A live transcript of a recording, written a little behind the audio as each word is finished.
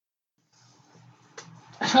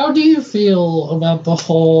how do you feel about the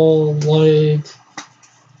whole, like,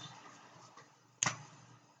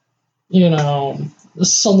 the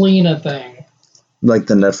Selena thing? Like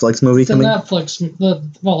the Netflix movie coming?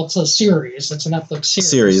 Well, it's a series. It's a Netflix series.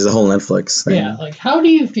 Series, the whole Netflix thing. Yeah, like, how do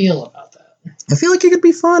you feel about that? I feel like it could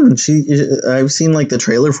be fun. I've seen, like, the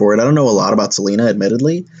trailer for it. I don't know a lot about Selena,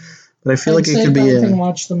 admittedly, but I feel like it could be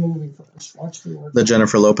watch the movie first. Watch the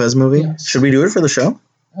Jennifer Lopez movie? Yes. Should we do it for the show?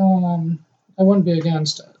 I wouldn't be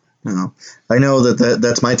against it. No. I know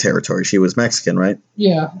that's my territory. She was Mexican, right?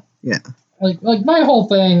 Yeah. Yeah. Like my whole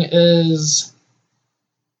thing is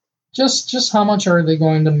just how much are they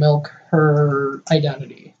going to milk her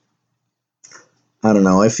identity? I don't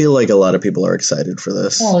know. I feel like a lot of people are excited for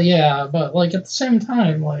this. Well, yeah, but, like, at the same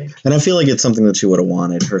time, like... And I feel like it's something that she would have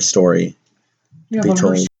wanted, her story, to be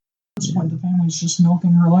told. The family's just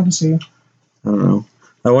milking her legacy. I don't know.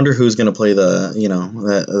 I wonder who's going to play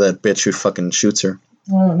that bitch who fucking shoots her.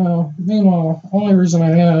 I don't know. Meanwhile, only reason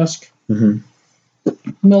I ask... Mm-hmm.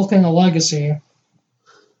 Milking a legacy.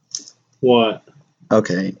 What?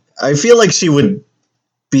 Okay. I feel like she would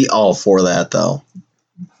be all for that, though.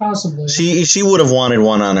 Possibly. She would have wanted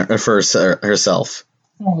one on her first herself.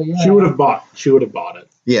 Oh yeah. She would have bought it.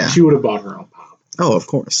 Yeah. She would have bought her own pop. Oh, of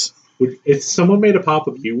course. If someone made a pop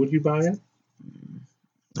of you, would you buy it?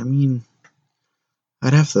 I mean,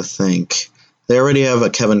 I'd have to think. They already have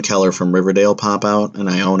a Kevin Keller from Riverdale pop out, and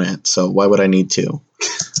I own it, so why would I need to?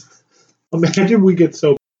 Imagine we get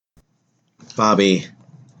so... Bobby,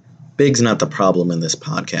 big's not the problem in this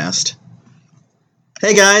podcast.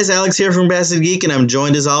 Hey guys, Alex here from Bastard Geek, and I'm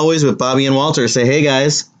joined as always with Bobby and Walter. Say hey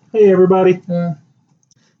guys. Hey everybody.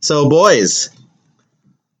 So boys,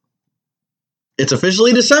 it's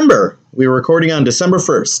officially December. We're recording on December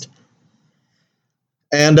 1st.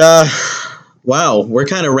 And wow, we're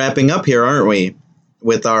kind of wrapping up here, aren't we?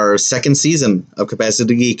 With our second season of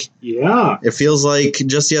Capacity Geek. Yeah. It feels like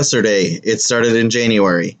just yesterday. It started in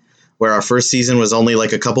January, where our first season was only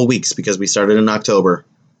like a couple weeks because we started in October.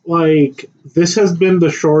 Like, this has been the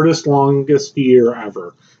shortest, longest year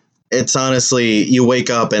ever. It's honestly, you wake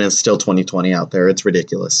up and it's still 2020 out there. It's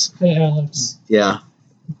ridiculous. Hey, Alex. Yeah.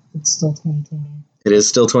 It's still 2020. It is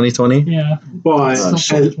still 2020? Yeah. But,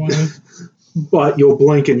 but you'll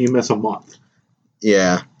blink and you miss a month.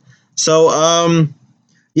 Yeah. So,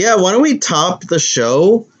 yeah, why don't we top the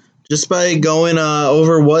show just by going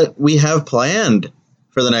over what we have planned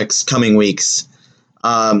for the next coming weeks.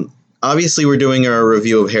 Obviously, we're doing a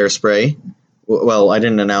review of Hairspray. Well, I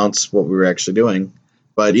didn't announce what we were actually doing.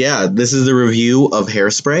 But yeah, this is the review of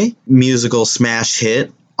Hairspray. Musical smash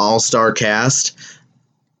hit, all-star cast.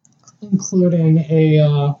 Including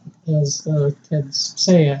as the kids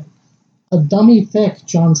say it, a dummy thick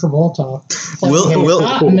John Travolta.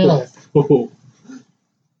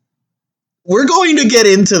 We're going to get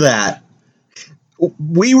into that.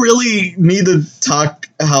 We really need to talk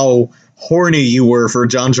how horny you were for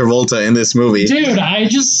John Travolta in this movie. Dude, I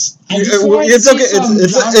just it's okay.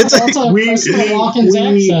 We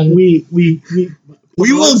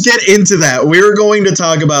will get into that. We're going to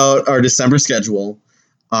talk about our December schedule.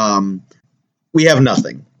 We have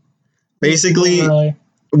nothing. Basically,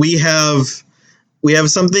 we have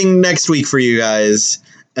something next week for you guys,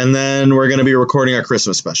 and then we're going to be recording our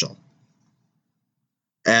Christmas special.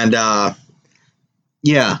 And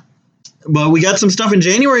yeah, but we got some stuff in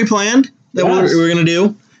January planned that we're going to do.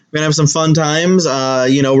 We're going to have some fun times,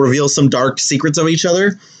 reveal some dark secrets of each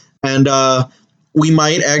other. And we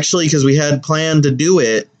might actually, because we had planned to do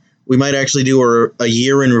it, we might actually do a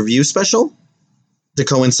year in review special to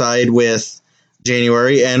coincide with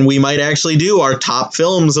January. And we might actually do our top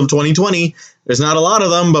films of 2020. There's not a lot of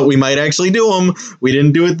them, but we might actually do them. We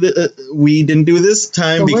didn't do it. We didn't do it this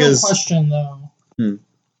time because. Real question though.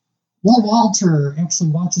 Will Walter actually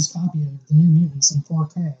watch his copy of The New Mutants in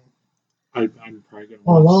 4K? I'm probably going to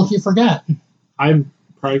watch Or will he forget? I'm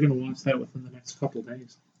probably going to watch that within the next couple of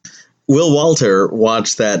days. Will Walter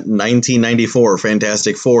watch that 1994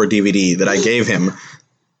 Fantastic Four DVD that I gave him?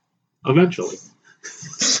 Eventually.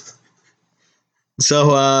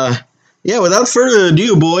 So, yeah, without further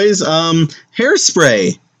ado, boys,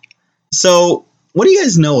 Hairspray. So, what do you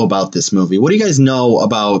guys know about this movie? What do you guys know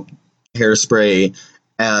about Hairspray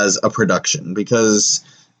as a production? Because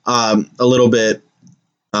just a little bit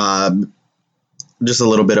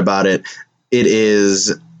about it. It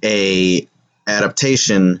is a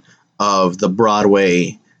adaptation of the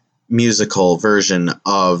Broadway musical version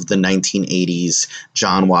of the 1980s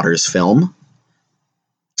John Waters film,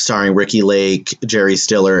 starring Ricky Lake, Jerry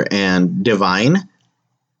Stiller, and Divine.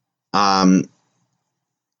 But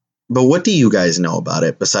what do you guys know about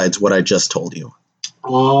it besides what I just told you?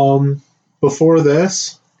 before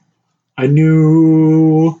this, I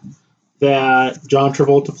knew that John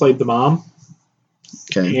Travolta played the mom.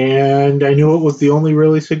 Okay. And I knew it was the only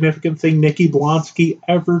really significant thing Nikki Blonsky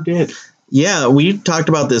ever did. Yeah, we talked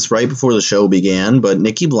about this right before the show began, but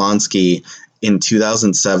Nikki Blonsky in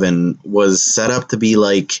 2007 was set up to be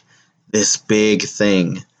like this big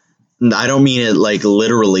thing. I don't mean it like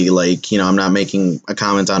literally, like, I'm not making a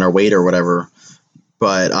comment on her weight or whatever,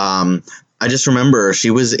 but I just remember she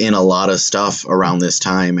was in a lot of stuff around this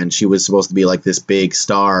time, and she was supposed to be like this big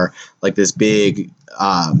star, like this big,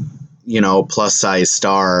 plus size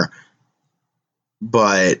star,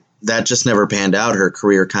 but that just never panned out. Her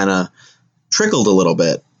career kind of trickled a little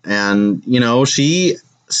bit, and she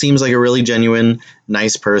seems like a really genuine,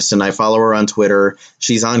 nice person. I follow her on Twitter.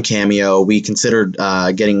 She's on Cameo. We considered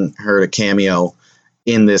getting her to Cameo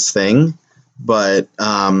in this thing, but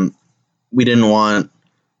we didn't want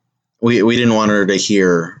her to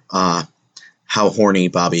hear how horny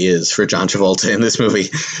Bobby is for John Travolta in this movie,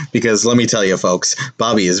 because let me tell you, folks,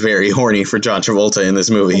 Bobby is very horny for John Travolta in this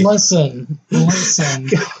movie. Listen.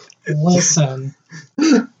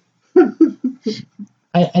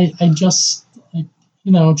 I just,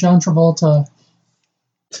 John Travolta,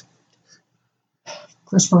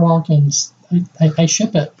 Christopher Walken, I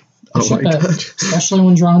ship it. I ship it, especially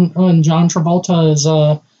when John Travolta is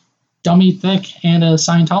dummy thick and a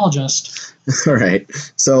Scientologist. All right.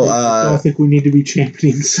 So I don't think we need to be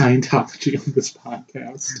championing Scientology on this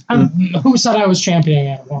podcast. Who said I was championing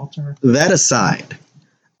it, Walter? That aside,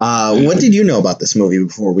 what did you know about this movie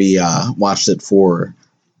before we watched it for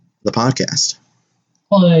the podcast?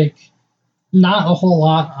 Like, not a whole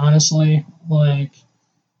lot, honestly. Like,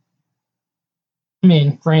 I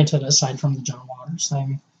mean, granted, aside from the John Waters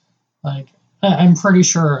thing, like, I'm pretty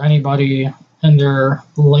sure anybody in their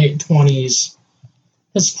late 20s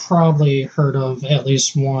has probably heard of at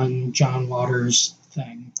least one John Waters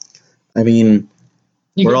thing. I mean,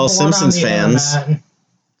 we're all Simpsons fans. Internet.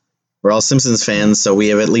 We're all Simpsons fans, so we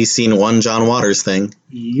have at least seen one John Waters thing.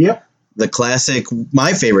 Yep. The classic,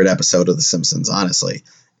 my favorite episode of The Simpsons, honestly,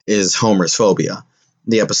 is Homer's Phobia.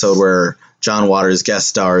 The episode where John Waters guest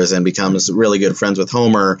stars and becomes really good friends with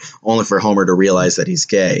Homer, only for Homer to realize that he's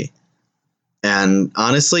gay. And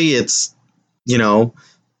honestly, it's, it's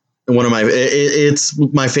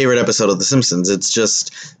my favorite episode of The Simpsons.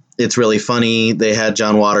 It's really funny. They had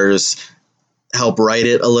John Waters help write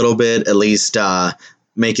it a little bit, at least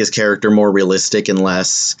make his character more realistic and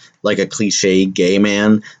less like a cliche gay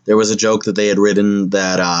man. There was a joke that they had written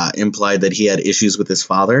that implied that he had issues with his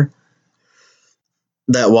father.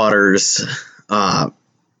 That Waters,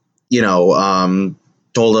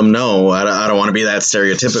 told him, no, I don't want to be that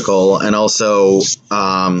stereotypical. And also,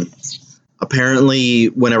 apparently,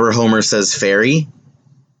 whenever Homer says fairy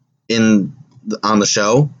on the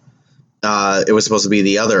show, it was supposed to be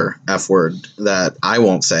the other F word that I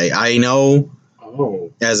won't say. I know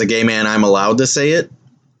as a gay man I'm allowed to say it,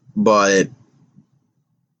 but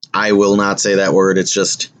I will not say that word. It's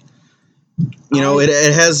just,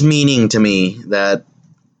 it has meaning to me that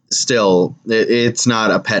still, it's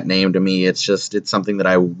not a pet name to me. It's something that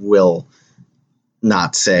I will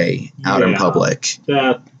not say out in public.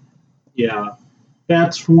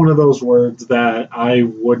 That's one of those words that I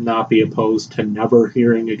would not be opposed to never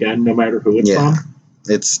hearing again, no matter who it's from.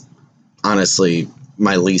 It's honestly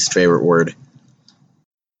my least favorite word.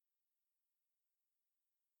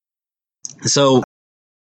 So,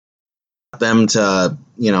 them to,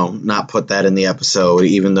 not put that in the episode,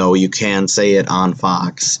 even though you can say it on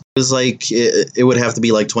Fox. It was like, it would have to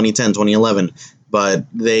be like 2010, 2011, but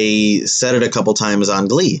they said it a couple times on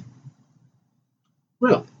Glee.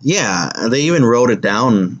 Really? Yeah, they even wrote it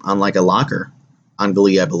down on like a locker on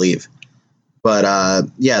Glee, I believe. But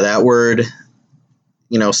that word,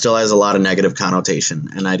 still has a lot of negative connotation,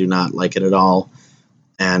 and I do not like it at all.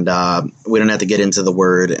 And we don't have to get into the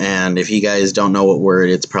word. And if you guys don't know what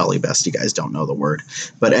word, it's probably best you guys don't know the word.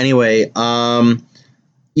 But anyway, John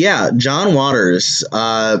Waters.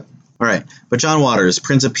 All right. But John Waters,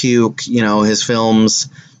 Prince of Puke, his films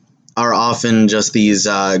are often just these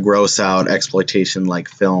gross out exploitation-like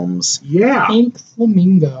films. Yeah. Pink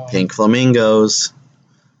Flamingos.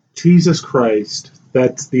 Jesus Christ.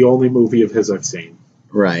 That's the only movie of his I've seen.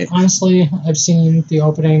 Right. Honestly, I've seen the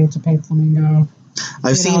opening to Pink Flamingo.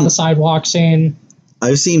 I've seen the sidewalk scene.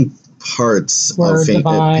 I've seen parts of Pink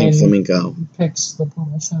Flamingo. Picks the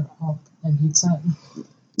bullshit up and eats it.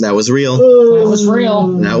 That was real.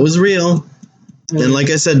 That was real. And like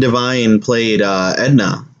I said, Divine played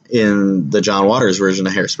Edna in the John Waters version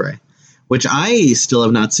of Hairspray, which I still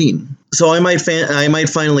have not seen. So I might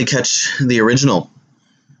finally catch the original.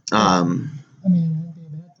 I mean, it'd be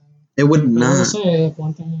a bad thing. It would I will not. say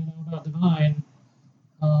one thing I know about Divine.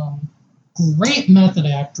 Great method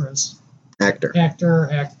actress.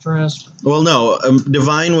 Actress. Well, no,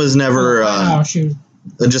 Divine was never I know, she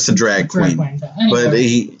was just a drag queen. But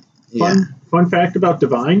anyway. Fun fact about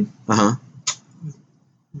Divine. Uh-huh.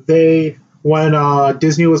 When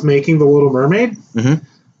Disney was making The Little Mermaid,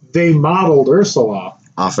 they modeled Ursula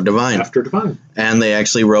off of Divine. After Divine. And they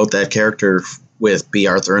actually wrote that character with B.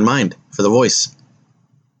 Arthur in mind for the voice.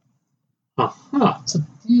 It's a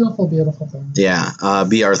beautiful, beautiful thing. Yeah,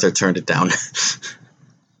 B. Arthur turned it down.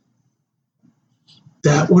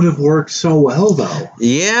 That would have worked so well, though.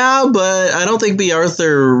 Yeah, but I don't think B.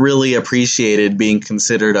 Arthur really appreciated being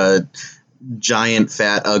considered a giant,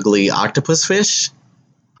 fat, ugly octopus fish.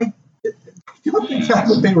 I don't think that's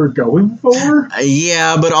what they were going for.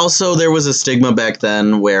 Yeah, but also there was a stigma back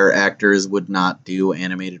then where actors would not do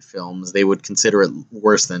animated films. They would consider it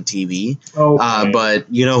worse than TV. Okay.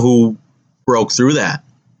 But you know who broke through that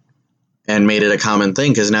and made it a common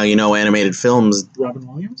thing? Because now you know animated films. Robin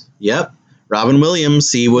Williams? Yep. Robin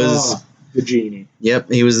Williams, he was... the genie.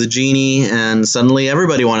 Yep, he was the genie, and suddenly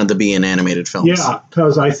everybody wanted to be in animated films. Yeah,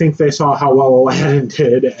 because I think they saw how well Aladdin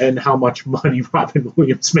did and how much money Robin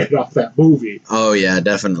Williams made off that movie. Oh, yeah,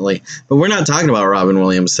 definitely. But we're not talking about Robin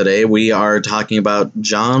Williams today. We are talking about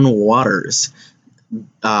John Waters.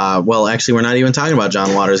 Well, actually, we're not even talking about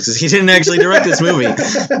John Waters because he didn't actually direct this movie.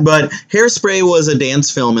 But Hairspray was a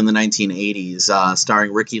dance film in the 1980s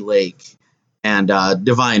starring Ricky Lake and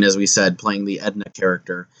Divine, as we said, playing the Edna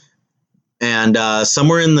character. And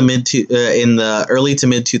somewhere in the early to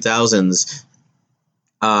mid 2000s,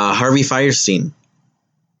 Harvey Fierstein,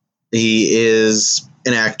 he is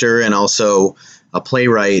an actor and also a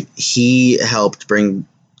playwright. He helped bring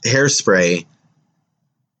Hairspray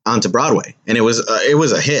onto Broadway, and it was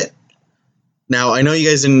a hit. Now, I know you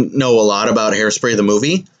guys didn't know a lot about Hairspray the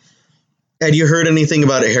movie. Had you heard anything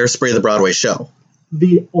about Hairspray the Broadway show?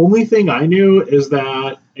 The only thing I knew is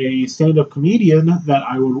that a stand-up comedian that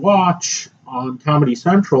I would watch on Comedy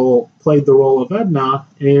Central played the role of Edna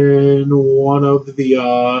in one of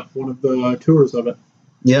the tours of it.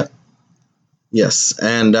 Yep. Yes,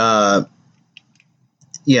 and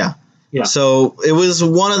yeah. So it was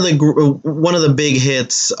one of the big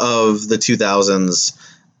hits of the 2000s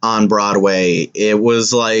on Broadway. It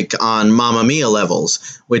was like on Mamma Mia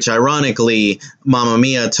levels, which ironically, Mamma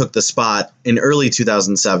Mia took the spot in early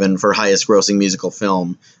 2007 for highest grossing musical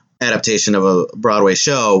film adaptation of a Broadway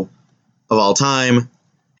show of all time.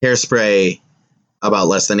 Hairspray, about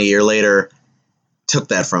less than a year later, took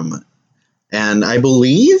that from it. And I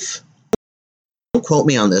believe, don't quote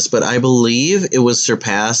me on this, but I believe it was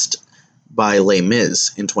surpassed by Les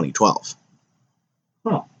Mis in 2012.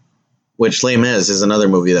 Huh. Which Les Mis is another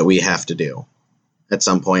movie that we have to do at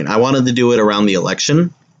some point. I wanted to do it around the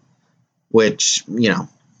election, which, yeah.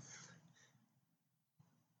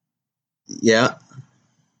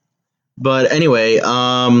 But anyway,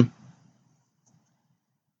 why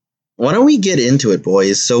don't we get into it,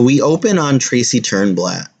 boys? So we open on Tracy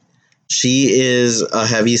Turnblatt. She is a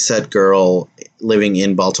heavyset girl living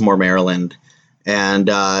in Baltimore, Maryland. And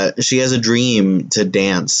she has a dream to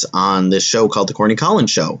dance on this show called The Corny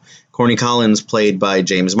Collins Show. Corny Collins, played by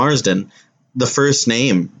James Marsden. The first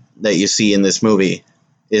name that you see in this movie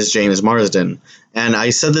is James Marsden. And I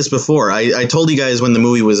said this before. I told you guys when the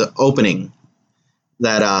movie was opening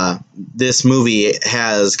that this movie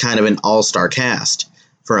has kind of an all-star cast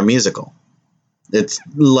for a musical. It's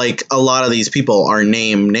like a lot of these people are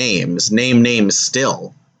name names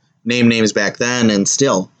still. Name names back then and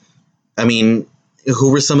still. I mean,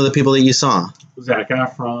 who were some of the people that you saw? Zac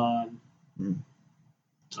Efron.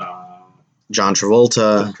 John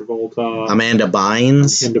Travolta. Amanda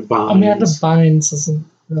Bynes. Amanda Bynes isn't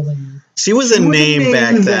really... She was a name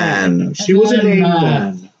back then. She was a name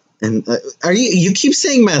then. And you keep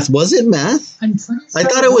saying meth. Was it meth? I'm pretty sure I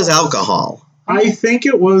thought it was alcohol. I think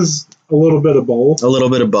it was a little bit of both. A little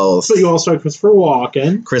bit of both. But you also had Christopher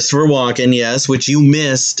Walken. Christopher Walken, yes, which you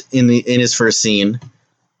missed in his first scene.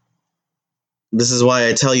 This is why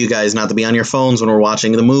I tell you guys not to be on your phones when we're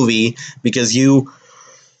watching the movie, because you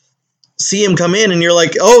see him come in and you're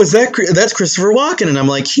like, "Oh, that's Christopher Walken?" And I'm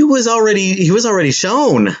like, he was already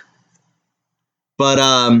shown.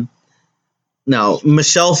 But no,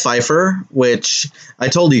 Michelle Pfeiffer, which I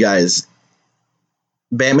told you guys,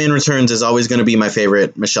 Batman Returns is always going to be my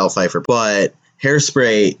favorite Michelle Pfeiffer, but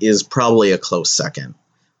Hairspray is probably a close second.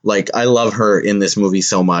 Like, I love her in this movie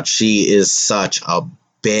so much. She is such a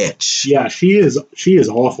bitch. Yeah, she is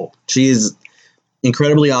awful. She is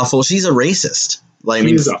incredibly awful. She's a racist.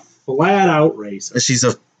 She's a flat out racist.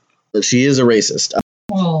 She is a racist.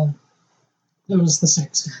 Well, It was the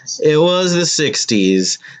 60s. It was the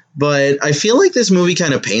 60s. But I feel like this movie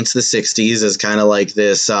kind of paints the 60s as kind of like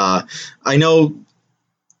this. I know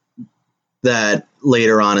that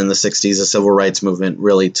later on in the 60s, the civil rights movement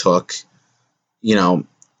really took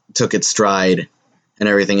its stride and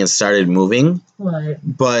everything and started moving. Right.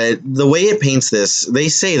 But the way it paints this, they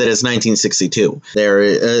say that it's 1962.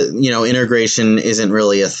 Integration isn't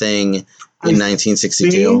really a thing in 1962.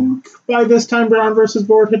 Think by this time Brown versus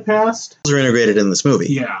Board had passed. Those are integrated in this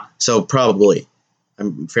movie. Yeah. So probably.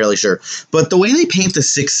 I'm fairly sure. But the way they paint the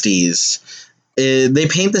 60s, they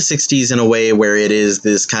paint the 60s in a way where it is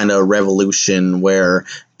this kind of revolution where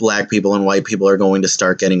black people and white people are going to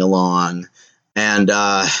start getting along. And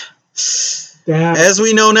as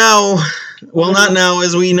we know now, well, not now,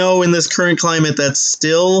 as we know in this current climate, that's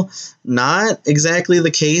still not exactly the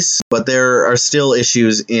case. But there are still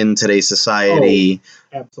issues in today's society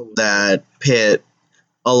that pit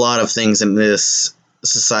a lot of things in this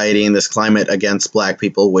society in this climate against black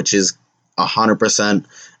people, which is 100%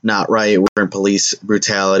 not right. Different police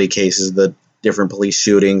brutality cases, the different police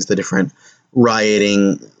shootings, the different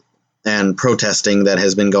rioting and protesting that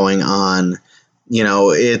has been going on.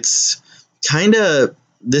 It's kind of,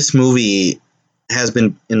 this movie has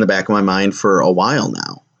been in the back of my mind for a while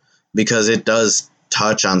now because it does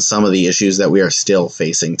touch on some of the issues that we are still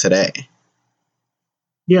facing today.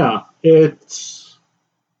 Yeah, it's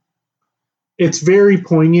very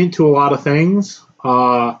poignant to a lot of things.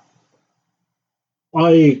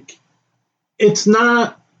 It's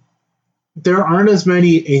not, there aren't as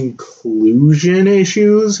many inclusion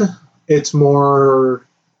issues. It's more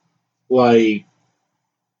like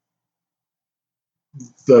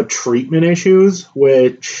the treatment issues,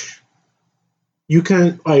 which you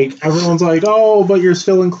can, everyone's like, oh, but you're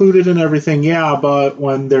still included in everything. Yeah, but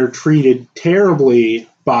when they're treated terribly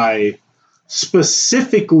by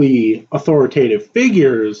specifically authoritative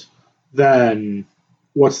figures, then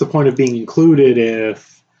what's the point of being included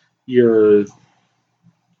if you're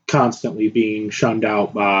constantly being shunned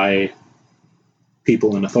out by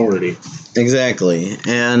people in authority? Exactly.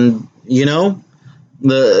 And,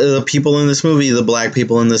 the people in this movie, the black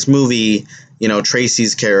people in this movie,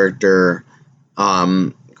 Tracy's character,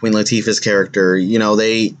 Queen Latifah's character,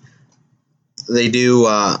 they do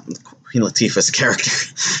Queen Latifah's character.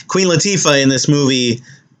 Queen Latifah in this movie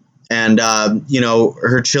and,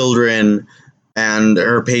 her children and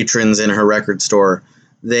her patrons in her record store,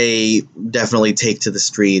 they definitely take to the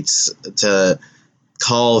streets to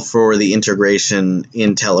call for the integration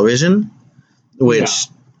in television, which,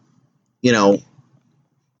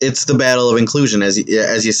 it's the battle of inclusion, as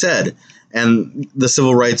you said. And the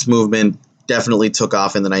civil rights movement definitely took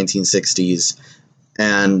off in the 1960s.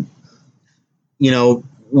 And,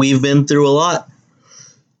 we've been through a lot.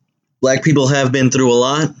 Black people have been through a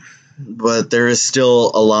lot, but there is still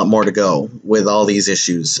a lot more to go with all these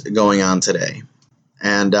issues going on today.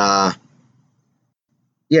 And,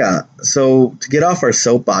 so to get off our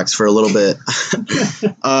soapbox for a little bit,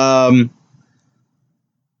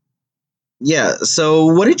 so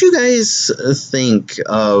what did you guys think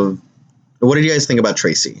about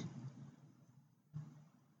Tracy?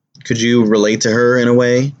 Could you relate to her in a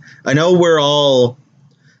way? I know we're all,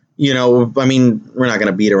 we're not going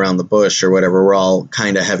to beat around the bush or whatever. We're all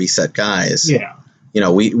kind of heavy-set guys. Yeah.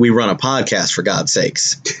 We run a podcast, for God's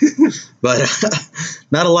sakes. But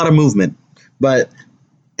not a lot of movement. But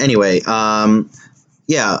anyway,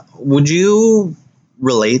 would you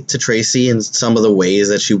relate to Tracy in some of the ways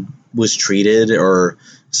that she was treated or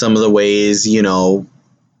some of the ways, I don't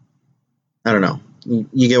know.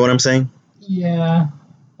 You get what I'm saying? Yeah.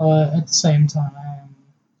 At the same time,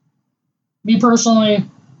 me personally,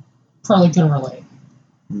 probably couldn't relate.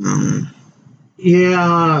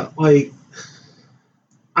 Yeah, I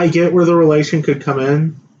get where the relation could come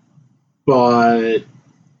in, but,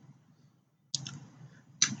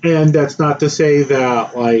 and that's not to say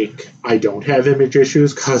that, I don't have image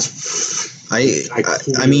issues, because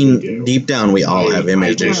I mean, deep down, we all have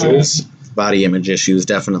image issues. Body image issues,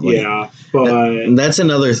 definitely. Yeah, but that's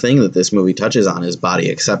another thing that this movie touches on is body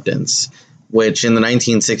acceptance, which in the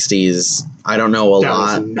 1960s, I don't know a lot.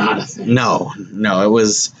 That was not a thing. No, it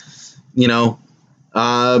was,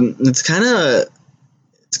 it's kind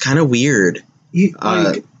of weird.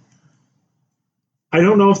 I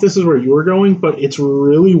don't know if this is where you were going, but it's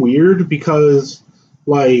really weird because,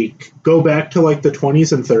 go back to the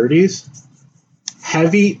 20s and 30s.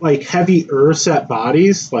 Heavier set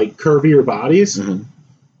bodies, curvier bodies, mm-hmm.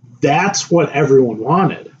 That's what everyone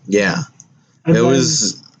wanted. Yeah. And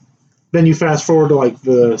then you fast forward to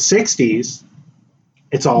the 60s,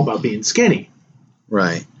 it's all about being skinny.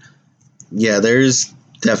 Right. Yeah, there's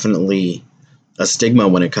definitely a stigma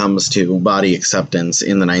when it comes to body acceptance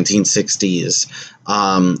in the 1960s.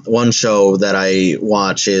 One show that I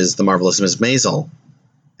watch is The Marvelous Miss Maisel,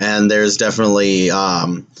 and there's definitely a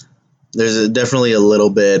little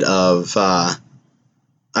bit of I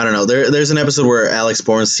don't know. There's an episode where Alex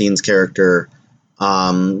Bornstein's character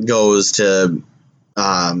goes to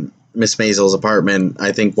Miss Maisel's apartment,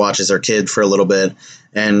 I think watches her kid for a little bit,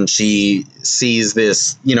 and she sees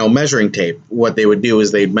this, measuring tape. What they would do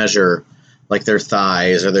is they'd measure like their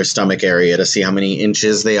thighs or their stomach area to see how many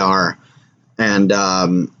inches they are. And,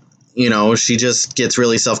 she just gets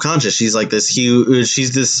really self-conscious. She's like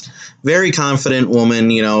she's this very confident woman,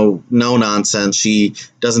 no nonsense. She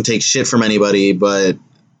doesn't take shit from anybody, but,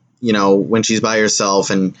 when she's by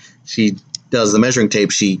herself and she does the measuring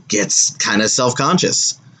tape, she gets kind of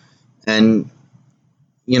self-conscious. And,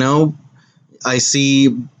 I see,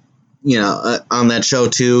 on that show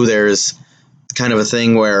too, there's kind of a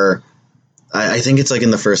thing where I think it's like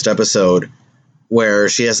in the first episode where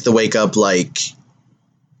she has to wake up like,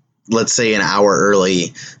 let's say an hour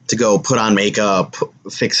early to go put on makeup,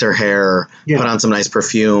 fix her hair, put on some nice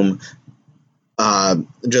perfume,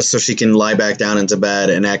 just so she can lie back down into bed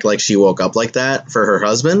and act like she woke up like that for her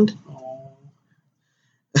husband.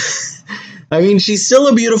 I mean, she's still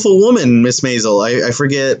a beautiful woman, Miss Maisel. I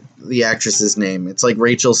forget the actress's name. It's like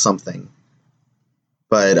Rachel something.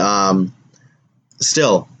 But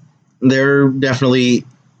still, this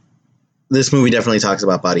movie definitely talks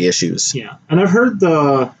about body issues. Yeah, and I've heard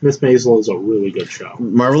the Miss Maisel is a really good show.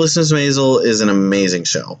 Marvelous Miss Maisel is an amazing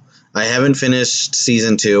show. I haven't finished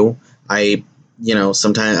season 2.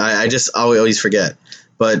 Sometimes I just always forget.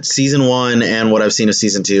 But season 1 and what I've seen of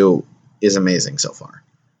season 2 is amazing so far.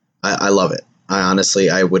 I love it.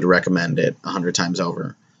 I would recommend it 100 times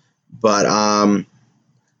over. But,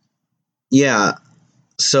 yeah.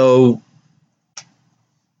 So,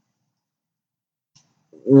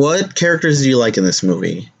 what characters do you like in this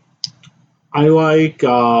movie? I like,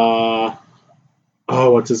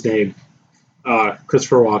 what's his name?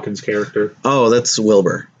 Christopher Walken's character. Oh, that's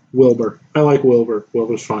Wilbur. Wilbur. I like Wilbur.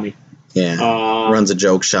 Wilbur's funny. Yeah. Runs a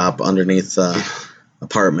joke shop underneath the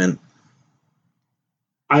apartment.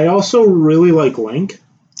 I also really like Link.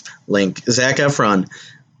 Zac Efron.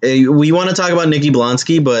 We want to talk about Nikki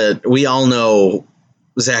Blonsky, but we all know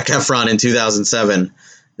Zac Efron in 2007.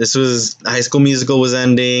 This was High School Musical was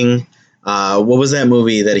ending. What was that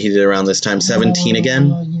movie that he did around this time? 17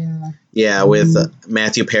 again? Yeah, with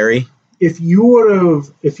Matthew Perry. If you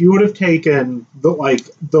would have taken the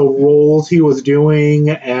roles he was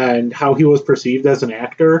doing and how he was perceived as an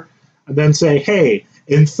actor, and then say, hey,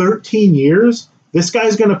 in 13 years, this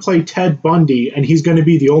guy's going to play Ted Bundy, and he's going to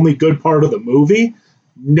be the only good part of the movie,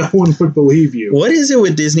 no one would believe you. What is it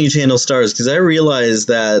with Disney Channel stars? Because I realized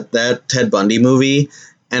that Ted Bundy movie,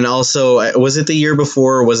 and also, was it the year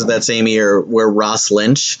before, or was it that same year, where Ross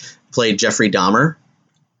Lynch played Jeffrey Dahmer?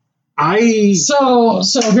 So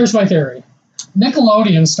here's my theory.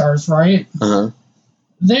 Nickelodeon stars, right? Uh-huh.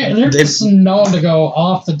 They're just known to go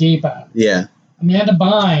off the deep end. Yeah. Amanda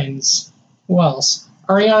Bynes. Who else?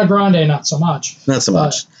 Ariana Grande, not so much. Not so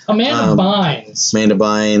much. Amanda Bynes.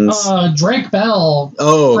 Drake Bell.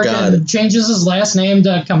 Oh, God. Changes his last name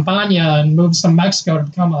to Campagna and moves to Mexico to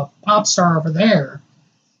become a pop star over there.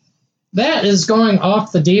 That is going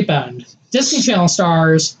off the deep end. Disney Channel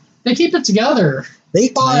stars, they keep it together. They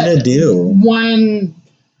kind of do. When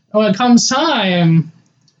it comes time...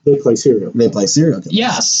 They play serial killers.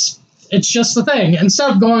 Yes. It's just the thing.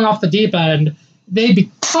 Instead of going off the deep end, they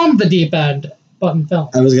become the deep end, but in film.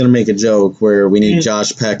 I was going to make a joke where we need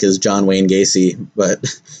Josh Peck as John Wayne Gacy, but...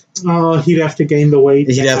 he'd have to gain the weight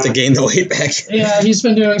back. He'd have to gain the weight back. Yeah, he's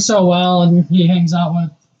been doing so well, and he hangs out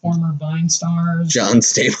with former Vine stars. John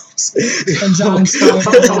Stamos. And John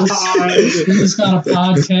Stamos. He's got a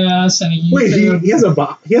podcast and a YouTube. Wait, he has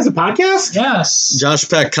a podcast? Yes. Josh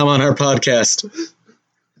Peck, come on our podcast.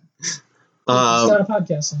 He's got a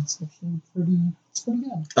podcast, and it's pretty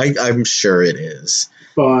good. I'm sure it is.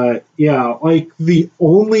 But, yeah, the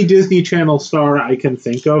only Disney Channel star I can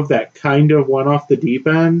think of that kind of went off the deep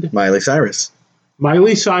end... Miley Cyrus. But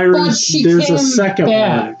there's a second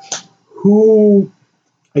one. Who...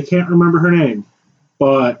 I can't remember her name,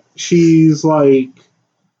 but she's a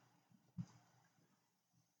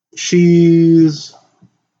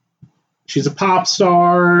pop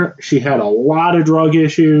star. She had a lot of drug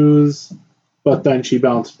issues, but then she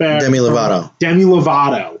bounced back. Demi Lovato. Demi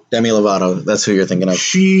Lovato. That's who you're thinking of.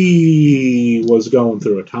 She was going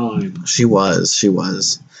through a time. She was. She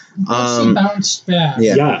bounced back.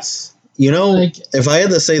 Yeah. Yes. If I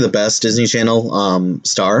had to say the best Disney Channel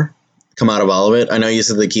star come out of all of it, I know you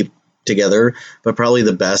said they keep together, but probably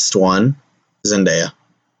the best one Zendaya.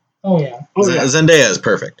 Oh yeah. Zendaya is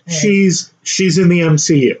perfect. She's in the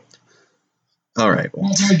MCU. All right.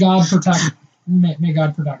 Well. May God protect. May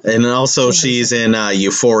God protect. And also, she's in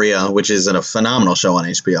Euphoria, which is a phenomenal show on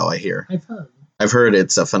HBO. I hear. I've heard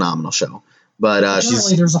it's a phenomenal show. But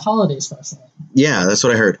there's a holiday special. Yeah, that's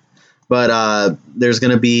what I heard. But there's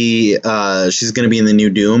gonna be she's gonna be in the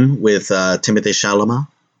new Doom with Timothée Chalamet.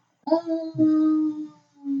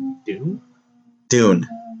 Dune.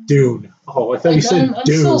 Oh, I thought you said I'm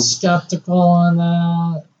Dune. still skeptical on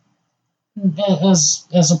that.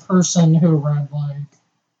 As a person who read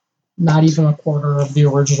not even a quarter of the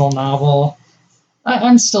original novel,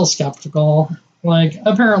 I'm still skeptical.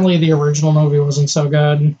 Apparently the original movie wasn't so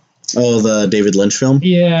good. Oh, the David Lynch film?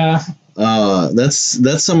 Yeah.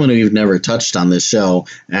 That's someone who we've never touched on this show,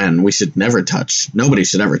 and we should never touch. Nobody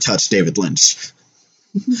should ever touch David Lynch.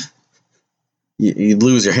 You'd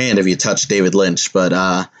lose your hand if you touched David Lynch, but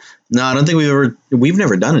no, I don't think we've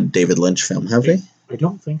never done a David Lynch film, have we? I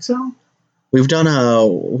don't think so. We've done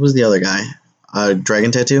what was the other guy?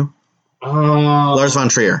 Dragon Tattoo? Lars von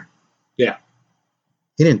Trier. Yeah.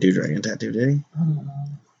 He didn't do Dragon Tattoo, did he?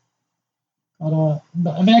 But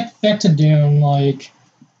back to Dune, like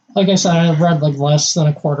I said, I read less than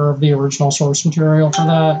a quarter of the original source material for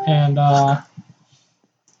that, and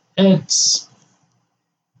it's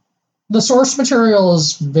the source material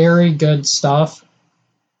is very good stuff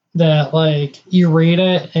that you read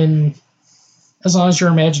it, and as long as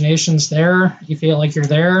your imagination's there, you feel like you're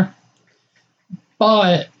there.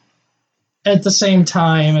 But at the same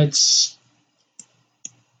time, it's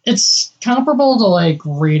comparable to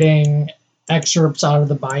reading excerpts out of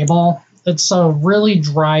the Bible. It's a really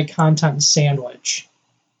dry content sandwich.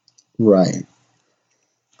 Right.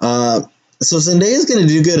 So Zendaya's going to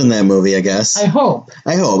do good in that movie, I guess. I hope.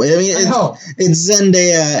 I mean, it's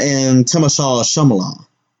Zendaya and Timothée Chalamet.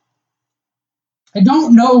 I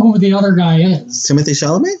don't know who the other guy is. Timothée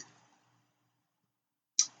Chalamet?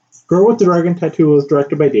 Girl with the Dragon Tattoo was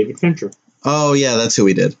directed by David Fincher. Oh, yeah, that's who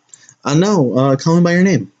we did. No, Call Me By Your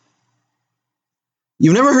Name.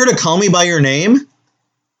 You've never heard of Call Me By Your Name?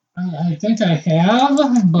 I think I have,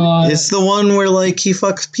 but... It's the one where, he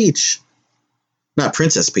fucks Peach. Not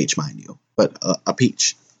Princess Peach, mind you, but a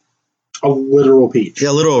peach. A literal peach. Yeah,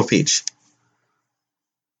 a literal peach.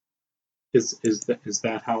 Is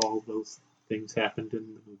that how all those things happened in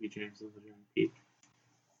the movie James and the Giant Peach?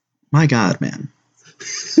 My God, man.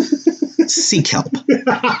 Sea kelp.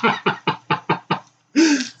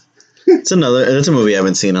 That's a movie I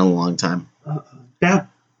haven't seen in a long time. That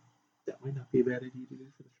might not be a bad idea to do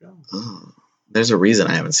for the show. Oh, there's a reason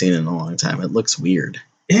I haven't seen it in a long time. It looks weird.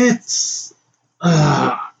 It's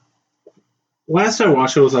last I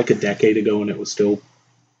watched it was a decade ago, and it was still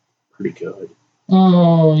pretty good.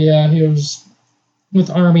 Oh yeah, he was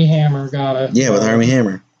with Armie Hammer. Got it. Yeah, with Armie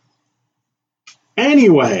Hammer.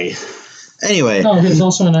 Anyway. No, he was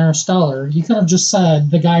also in Interstellar. You could have just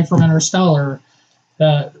said the guy from Interstellar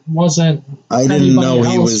that wasn't. I didn't know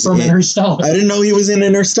he was from Interstellar. I didn't know he was in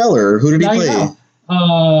Interstellar. Who did he play?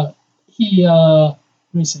 Let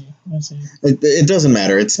me see. It doesn't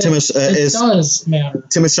matter. It does matter.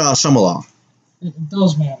 Timothée Chalamet. It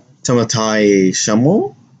does matter. Timothée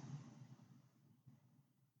Chalamet.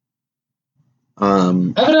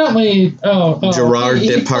 Evidently, Gerard he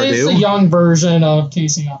Depardieu. plays the young version of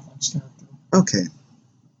Casey Affleck's character. Okay.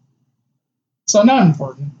 So not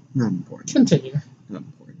important. Not important. Continue. Not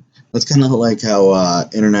important. That's kind of like how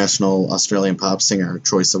international Australian pop singer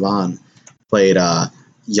Troye Sivan played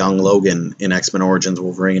young Logan in X-Men Origins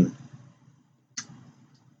Wolverine.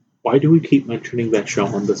 Why do we keep mentioning that show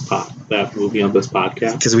on this that movie on this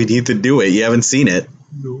podcast? Because we need to do it. You haven't seen it.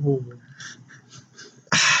 No.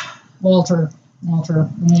 Walter,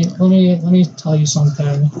 let me tell you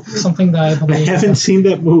something. Something that I believe. I haven't seen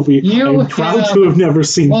that movie. I'm proud to have never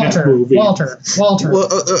seen that movie. Walter. Well,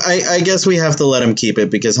 I guess we have to let him keep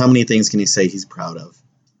it, because how many things can he say he's proud of?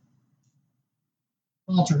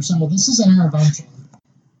 Walter, so this is an intervention.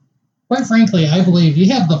 Quite frankly, I believe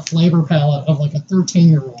you have the flavor palette of a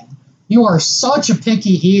 13-year-old. You are such a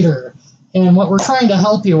picky eater, and what we're trying to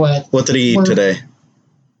help you with... What did he eat today?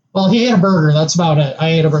 Well, he ate a burger. That's about it. I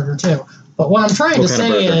ate a burger, too. But what I'm trying to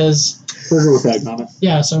say is... Burger with egg on it.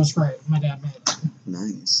 Yeah, so it was great. My dad made it.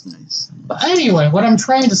 Nice. But anyway, what I'm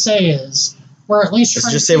trying to say is... We're at least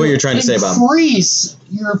trying just say what you're trying to say, Bob. Increase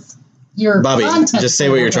your Bobby, content. Just say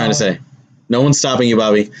what you're trying to say. No one's stopping you,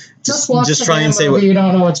 Bobby. Just watch just the try and say movie. what You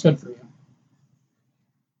don't know what's good for you.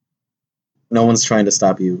 No one's trying to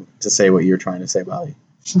stop you to say what you're trying to say, Bobby.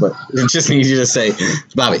 But it just needs you to say,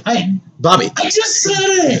 Bobby. I Bobby. just said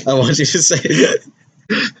it! I want you to say it.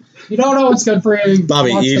 You don't know what's good for you.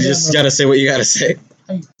 Bobby, Watch you the just damn gotta say what you gotta say.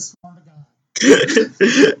 movie. I swear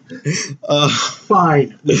to God.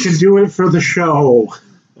 Fine. We can do it for the show.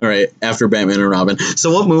 All right, after Batman and Robin.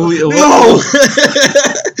 So what movie? No!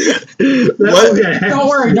 What?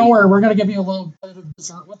 Don't worry. We're gonna give you a little bit of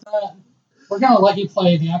dessert with that. We're gonna let you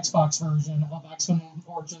play the Xbox version of X-Men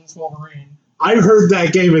Origins Wolverine. I heard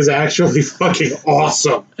that game is actually fucking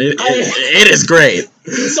awesome. It is great.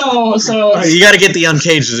 So You got to get the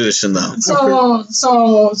Uncaged edition though.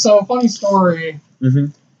 So funny story.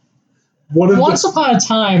 Mm-hmm. Once upon a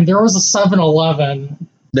time, there was a 7-Eleven.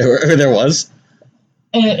 There was.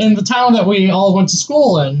 In the town that we all went to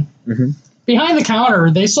school in. Mm-hmm. Behind the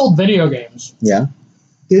counter, they sold video games. Yeah.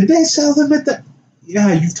 Did they sell them at the?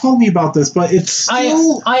 Yeah, you've told me about this, but it's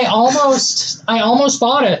still. I almost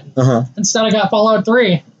bought it. Uh-huh. Instead, I got Fallout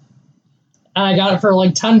 3. And I got it for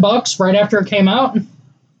like $10 right after it came out. And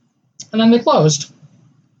then they closed.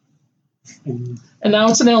 And now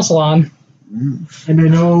it's a nail salon. And I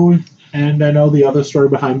know the other story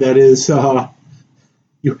behind that is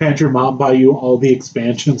you had your mom buy you all the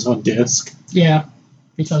expansions on disc. Yeah,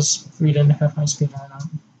 because we didn't have high-speed internet.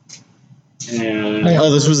 And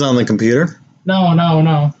this was on the computer? No.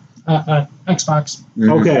 Xbox.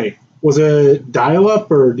 Mm-hmm. Okay. Was it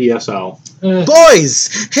dial-up or DSL? Boys!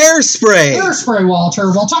 Hairspray! Hairspray,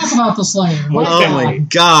 Walter. We'll talk about this later. Oh my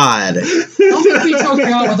god. Don't get me choking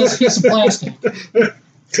out with this piece of plastic.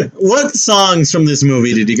 What songs from this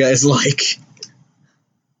movie did you guys like?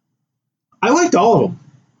 I liked all of them.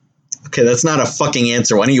 Okay, that's not a fucking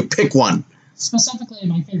answer. Why don't you pick one? Specifically,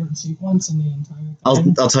 my favorite sequence in the entire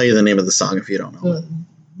thing. I'll tell you the name of the song if you don't know.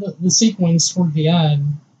 The sequence toward the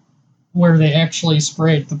end where they actually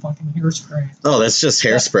sprayed the fucking hairspray. Oh, that's just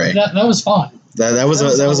Hairspray. That was fun. That was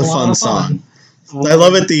a fun song. Fun. I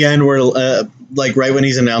love at the end where, like, right when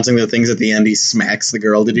he's announcing the things at the end, he smacks the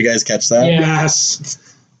girl. Did you guys catch that? Yeah.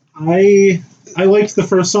 Yes. I liked the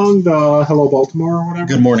first song, the Hello Baltimore or whatever.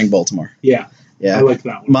 Good Morning Baltimore. Yeah. Yeah. I liked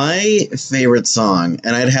that one. My favorite song,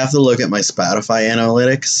 and I'd have to look at my Spotify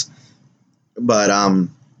analytics, but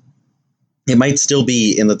it might still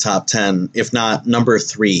be in the top 10, if not number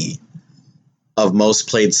 3 of most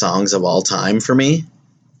played songs of all time for me,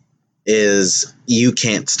 is You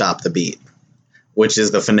Can't Stop the Beat, which is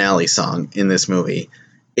the finale song in this movie.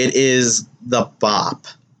 It is the bop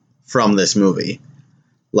from this movie.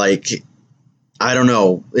 Like, I don't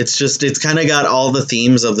know. It's kind of got all the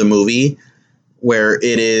themes of the movie, where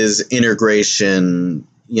it is integration,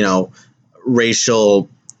 racial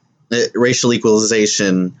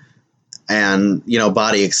equalization, and,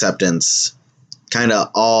 body acceptance, kind of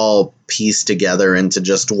all pieced together into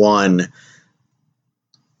just one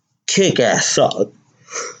kick-ass song.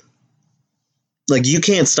 Like, You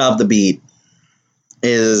Can't Stop the Beat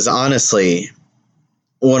is honestly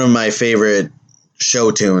one of my favorite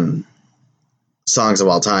show tune songs of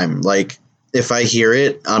all time. Like, if I hear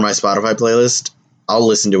it on my Spotify playlist, I'll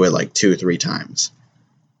listen to it like 2-3 times.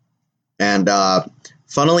 And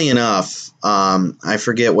funnily enough, I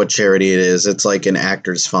forget what charity it is. It's like an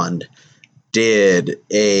Actors Fund did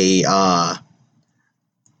a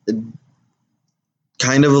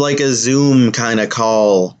kind of like a Zoom kind of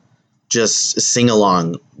call, just sing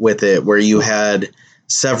along with it, where you had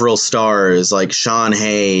several stars, like Sean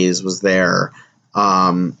Hayes was there.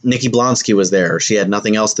 Nikki Blonsky was there. She had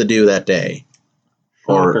nothing else to do that day.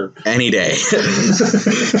 Or any day.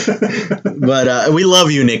 But we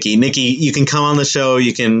love you, Nikki. Nikki, you can come on the show.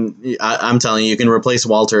 You can, I'm telling you can replace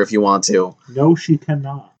Walter if you want to. No, she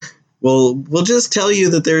cannot. Well, we'll just tell you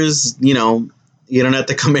that there's, you don't have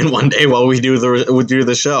to come in one day while we do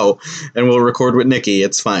the show, and we'll record with Nikki.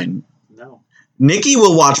 It's fine. No. Nikki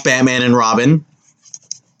will watch Batman and Robin.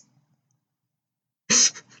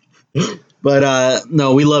 But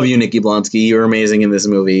no, we love you, Nikki Blonsky. You were amazing in this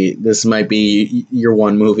movie. This might be your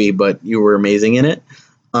one movie, but you were amazing in it.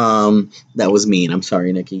 That was mean. I'm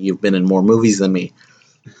sorry, Nikki. You've been in more movies than me.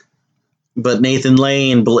 But Nathan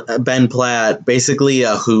Lane, Ben Platt, basically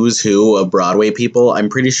a who's who of Broadway people. I'm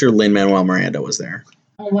pretty sure Lin-Manuel Miranda was there.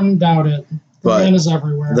 I wouldn't doubt it. The man is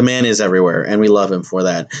everywhere. The man is everywhere, and we love him for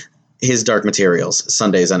that. His Dark Materials,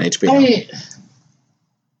 Sundays on HBO.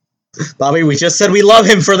 Bobby, we just said we love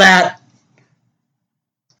him for that.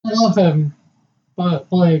 I love him, but,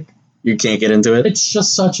 you can't get into it? It's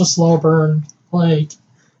just such a slow burn.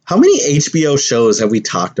 How many HBO shows have we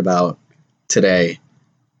talked about today?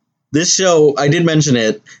 This show, I did mention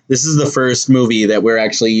it, this is the first movie that we're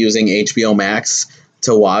actually using HBO Max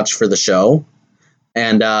to watch for the show.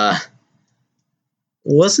 And,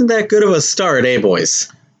 wasn't that good of a start, eh,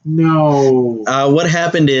 boys? No. What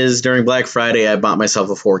happened is, during Black Friday, I bought myself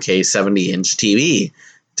a 4K 70-inch TV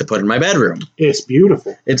to put in my bedroom. It's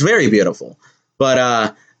beautiful. It's very beautiful.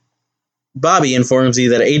 But Bobby informs you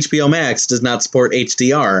that HBO Max does not support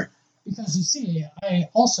HDR. Because you see, I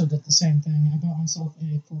also did the same thing. I bought myself a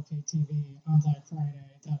 4K TV on Black Friday.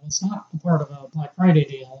 That was not a part of a Black Friday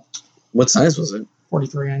deal. What size was it?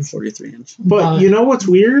 43 inch. 43 inch. But you know what's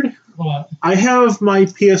weird? What? I have my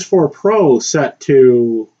PS4 Pro set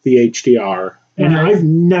to the HDR, and Right. I've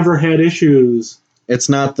never had issues. It's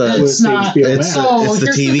not the. It's not. HBO It's, Max. So it's the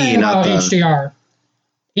here's TV, the thing not about the. HDR.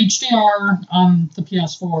 HDR on the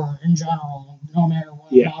PS4 in general, no matter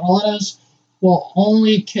what model it is, will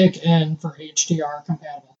only kick in for HDR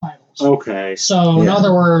compatible titles. Okay. So in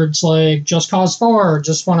other words, like Just Cause 4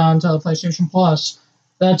 just went on to PlayStation Plus.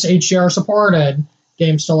 That's HDR supported.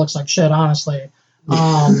 Game still looks like shit, honestly.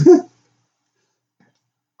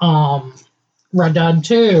 Red Dead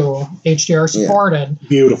 2, HDR supported.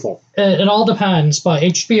 Beautiful. It all depends, but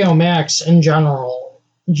HBO Max in general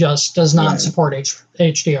just does not support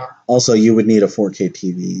HDR. Also, you would need a 4K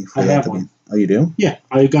TV. For I that have to one. Be. Oh, you do? Yeah,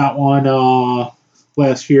 I got one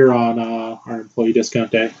last year on our employee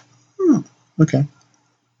discount day. Oh, okay.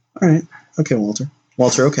 All right. Okay, Walter.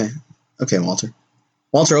 Walter, okay. Okay, Walter.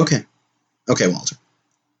 Walter, okay. Okay, Walter.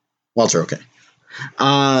 Walter, okay.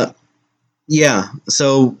 Yeah,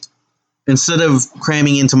 so instead of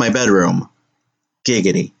cramming into my bedroom,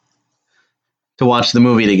 giggity, to watch the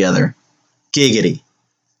movie together, giggity,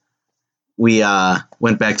 we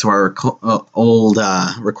went back to our old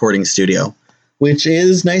recording studio, which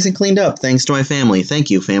is nice and cleaned up thanks to my family. Thank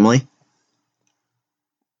you, family.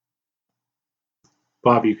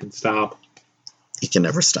 Bob, you can stop. He can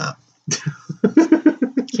never stop.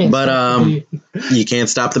 Can't But stop the beat. you can't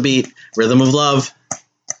stop the beat. Rhythm of love.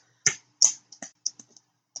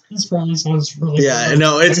 This probably sounds really Yeah, good.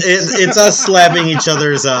 no, it's us slapping each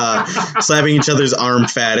other's arm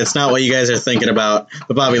fat. It's not what you guys are thinking about.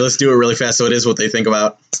 But Bobby, let's do it really fast so it is what they think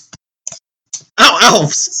about. Ow, ow!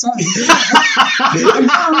 Sorry. I'm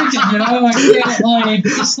freaking, you know, I can't, like,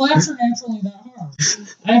 the slaps are naturally that hard.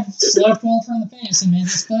 I've slapped Walter in the face and made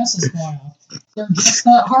his glasses fly off. They're just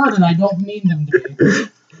that hard, and I don't mean them to be.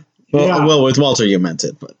 Well, with Walter you meant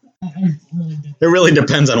it, but I really did. it really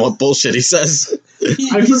depends on what bullshit he says. He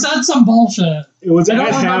said some bullshit. It was I at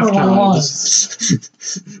don't remember what it halftime.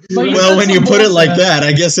 was. But he Well, said when some you put it like bullshit. that,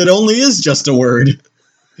 I guess it only is just a word.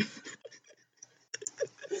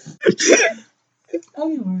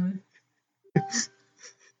 Anyway.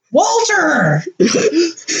 Walter!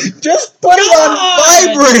 Just put it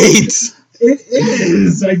on vibrate! It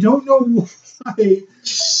is. I don't know why.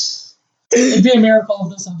 It'd be a miracle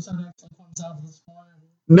if this episode actually comes out at this point.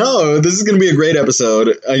 No, this is going to be a great episode.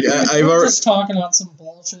 I've We're already... just talking about some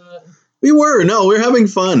bullshit. We're having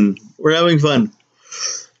fun. We're having fun.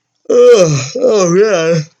 Oh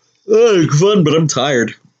yeah. Fun, but I'm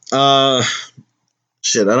tired.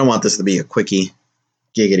 Shit, I don't want this to be a quickie.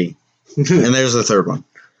 Giggity. And there's the third one.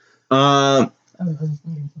 I was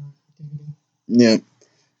waiting for dignity. Yeah.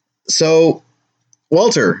 So,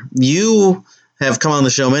 Walter, you have come on the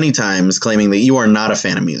show many times claiming that you are not a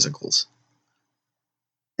fan of musicals.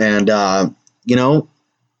 And,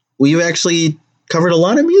 we've actually covered a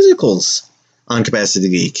lot of musicals on Capacity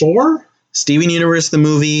Geek. 4? Steven Universe, the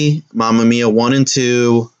movie, Mamma Mia 1 and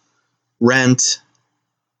 2, Rent,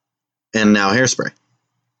 and now Hairspray.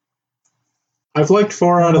 I've liked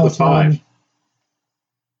 4 out of the 5.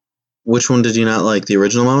 Which one did you not like? The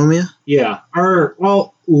original Mamma Mia? Yeah.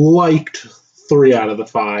 Liked 3 out of the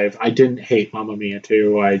 5. I didn't hate Mamma Mia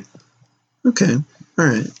 2. Okay,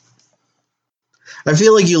 alright. I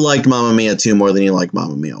feel like you liked Mamma Mia 2 more than you liked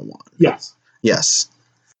Mamma Mia 1. Yes. Yes.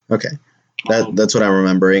 Okay. That's what I'm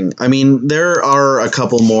remembering. I mean, there are a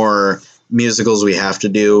couple more musicals we have to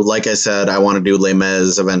do. Like I said, I want to do Les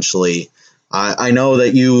Mis eventually. I know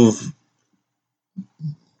that you've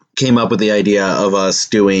came up with the idea of us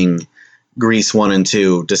doing Grease 1 and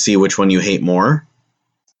 2 to see which one you hate more.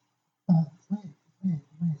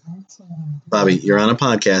 Bobby, you're on a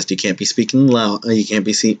podcast. You can't be speaking loud. You can't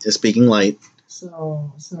be speaking light.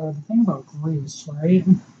 So the thing about Grease, right?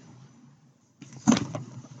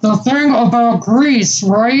 The thing about Grease,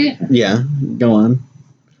 right? Yeah, go on.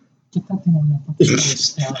 Get that thing on your fucking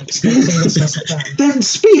face, Alex. Don't say this just like that. Then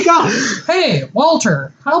speak up! Hey,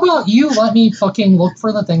 Walter, how about you let me fucking look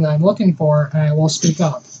for the thing that I'm looking for, and I will speak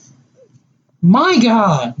up. My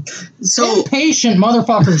God! So, Impatient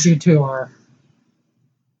motherfuckers you two are.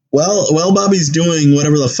 while Bobby's doing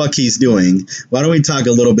whatever the fuck he's doing, why don't we talk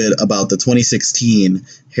a little bit about the 2016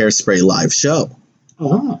 Hairspray live show?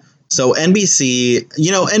 Oh. So NBC,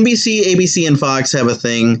 NBC, ABC, and Fox have a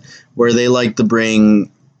thing where they like to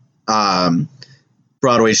bring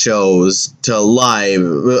Broadway shows to live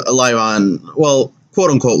on, well, quote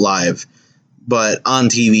unquote live, but on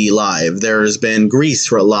TV live. There's been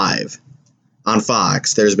Grease live on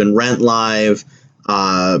Fox. There's been Rent live.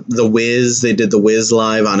 The Wiz, they did The Wiz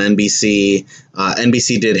live on NBC.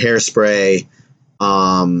 NBC did Hairspray.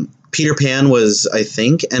 Peter Pan was, I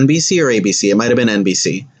think, NBC or ABC. It might have been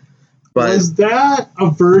NBC. But was that a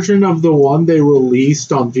version of the one they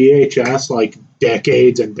released on VHS like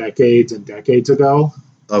decades and decades and decades ago?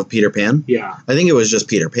 Of Peter Pan? Yeah. I think it was just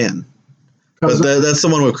Peter Pan. But that's the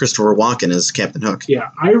one with Christopher Walken as Captain Hook.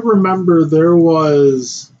 Yeah, I remember there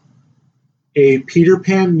was a Peter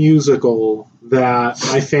Pan musical that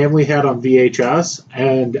my family had on VHS,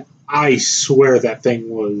 and I swear that thing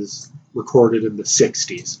was recorded in the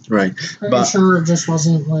 60s. Right. Pretty sure it just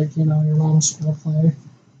wasn't like, your mom's school play.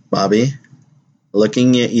 Bobby,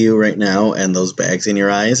 looking at you right now and those bags in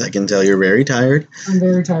your eyes, I can tell you're very tired. I'm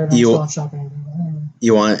very tired. I'm shopping.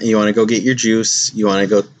 You want to go get your juice. You want to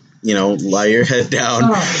go, lie your head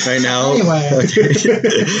down right now. Anyway,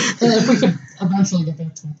 if we could eventually get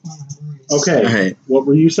back to the point of Grease. Okay. All right. What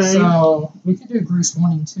were you saying? So we could do Grease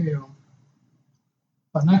 1 and 2,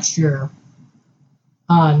 but next year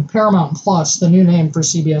on Paramount Plus, the new name for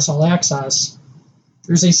CBS All Access,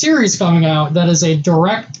 there's a series coming out that is a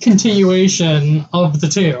direct continuation of the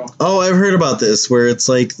two. Oh, I've heard about this, where it's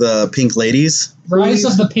like the Pink Ladies. Rise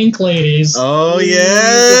of the Pink Ladies. Oh,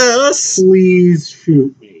 yes! Please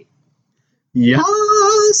shoot me.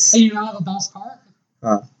 Yes! And you know the best part?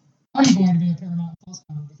 Huh. I'm going to be a Paramount Plus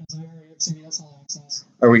member because I already have CBS All Access.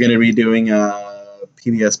 Are we going to be doing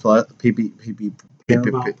PBS Plus?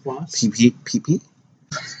 Paramount Plus? PP?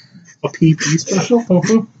 A PP special?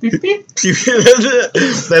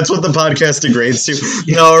 That's what the podcast degrades to.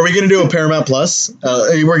 No, are we going to do a Paramount Plus?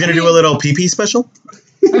 We're going to do a little PP special?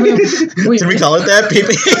 I mean, Did we call it that?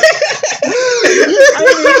 PP?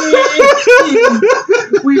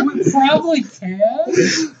 we would probably can.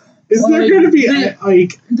 Is there going to be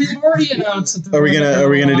like? They've already announced that. Are we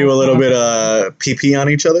gonna do a little bit of PP on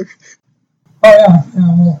each other? Oh yeah,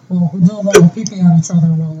 we'll do a little PP on each other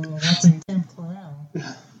while watching Camp Coral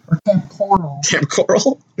or Camp Coral. Camp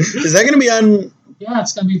Coral? Is that gonna be on? Yeah,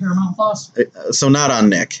 it's gonna be Paramount Plus. So not on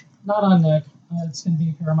Nick. Not on Nick. It's gonna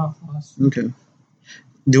be Paramount Plus. Okay.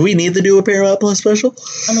 Do we need to do a Paramount Plus special?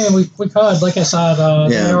 I mean, we could. Like I said, Yeah.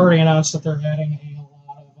 they already announced that they're adding a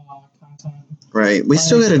lot of content. Right. We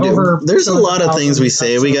still gotta do. There's a lot of things we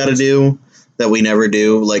say we gotta do that we never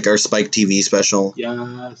do, like our Spike TV special.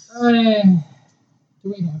 Yes. Do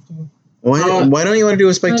we have to? Why don't you want to do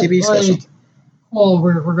a Spike TV special? Well,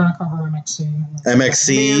 we're gonna cover MXC.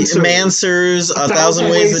 MXC, Mansers, A Thousand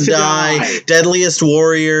Ways to Die, Deadliest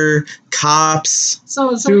Warrior, Cops.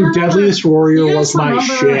 So Dude, Deadliest Warrior was my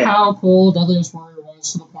shit. Remember how cool Deadliest Warrior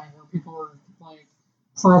was to the point where people were like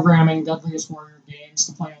programming Deadliest Warrior games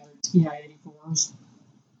to play on their TI-84s.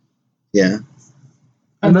 Yeah.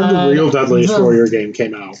 And then the real Deadliest Warrior game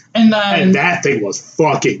came out. And that thing was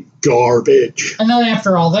fucking garbage. And then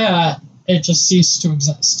after all that, it just ceased to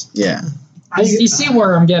exist. Yeah. You see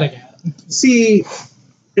where I'm getting at. See,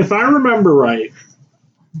 if I remember right,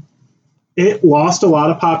 it lost a lot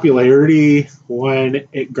of popularity when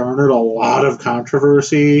it garnered a lot of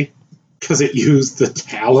controversy because it used the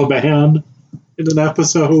Taliban in an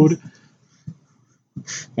episode.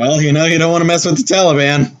 Well, you don't want to mess with the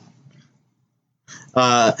Taliban.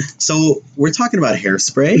 So we're talking about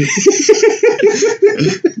Hairspray.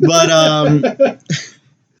 But,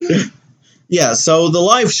 yeah, so the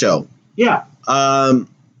live show. Yeah. I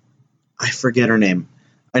forget her name.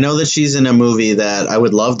 I know that she's in a movie that I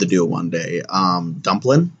would love to do one day.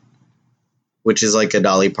 Dumplin', which is like a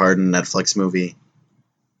Dolly Parton Netflix movie.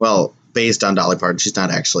 Well, based on Dolly Parton. She's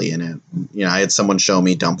not actually in it. I had someone show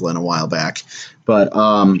me Dumplin' a while back. But,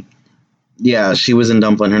 yeah, she was in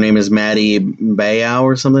Dumplin'. Her name is Maddie Bayou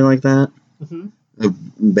or something like that. Mm-hmm.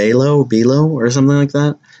 Belo or something like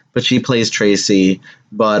that. But she plays Tracy.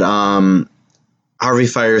 But, Harvey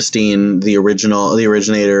Fierstein, the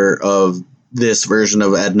originator of this version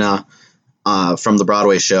of Edna from the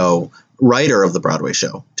Broadway show, writer of the Broadway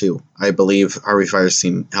show, too. I believe Harvey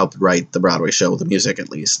Fierstein helped write the Broadway show, the music at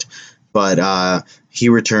least. But he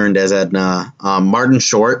returned as Edna. Martin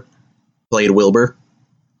Short played Wilbur.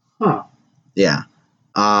 Huh. Yeah.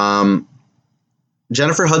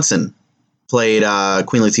 Jennifer Hudson played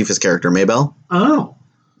Queen Latifah's character, Maybelle. Oh.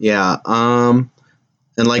 Yeah.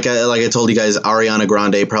 And like I told you guys, Ariana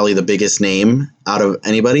Grande, probably the biggest name out of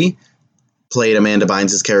anybody, played Amanda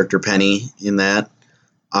Bynes' character Penny in that.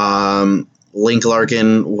 Link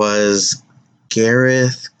Larkin was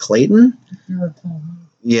Gareth Clayton?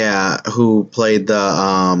 Yeah, who played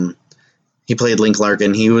the He played Link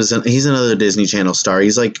Larkin. He's another Disney Channel star.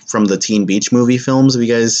 He's like from the Teen Beach Movie films. Have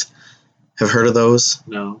you guys have heard of those?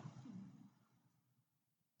 No.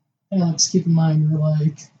 Alex, keep in mind, you're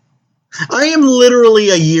like... I am literally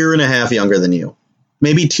a year and a half younger than you.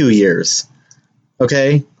 Maybe 2 years.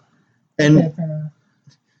 Okay? And Okay, fair enough.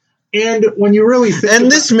 And when you really think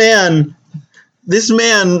and this man This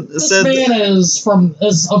said man is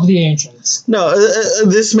of the ancients. no,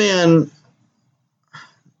 this man.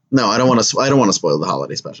 No, I don't want to spoil the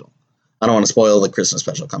holiday special. I don't want to spoil the Christmas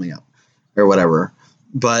special coming up or whatever.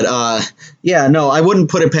 But yeah, no, I wouldn't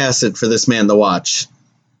put it past it for this man to watch.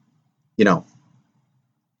 You know,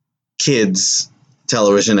 kids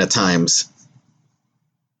television at times.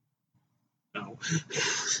 No.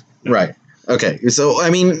 Right. Okay. So I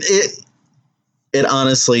mean, it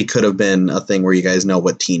honestly could have been a thing where you guys know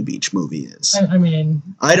what Teen Beach Movie is. I mean,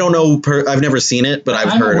 I don't know. I've never seen it, but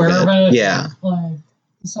I've heard aware of it. Yeah. Like,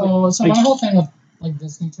 so my whole thing with like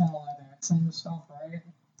Disney Channel live action and stuff, right?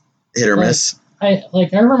 Hit or miss. I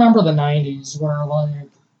remember the '90s where like,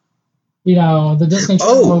 you know, the Disney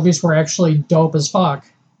Channel movies were actually dope as fuck.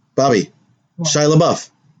 Bobby, What? Shia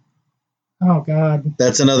LaBeouf. Oh God.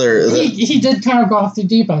 That's another. He did kind of go off the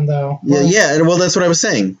deep end though. Yeah. Well, that's what I was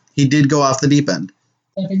saying. He did go off the deep end.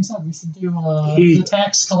 That being said, we should do the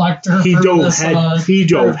tax collector. He dove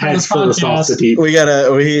head first off the deep. We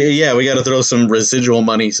gotta throw some residual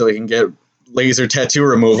money so we can get laser tattoo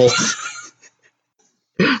removal.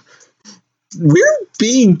 We're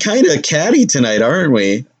being kind of catty tonight, aren't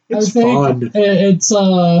we? It's fun.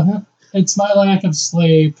 It's my lack of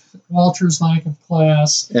sleep, Walter's lack of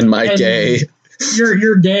class, and my gay.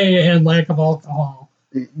 You're gay and lack of alcohol.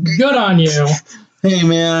 Good on you. Hey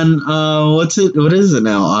man, what is it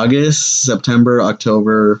now? August, September,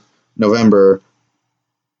 October, November.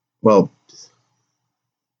 Well,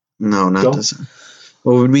 no, not this.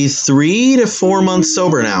 Well, it would be 3 to 4 months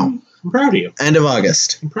sober now. I'm proud of you. End of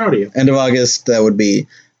August. I'm proud of you. End of August, that would be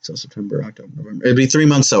so September, October, November. It'd be 3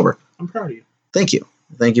 months sober. I'm proud of you. Thank you.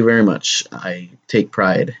 Thank you very much. I take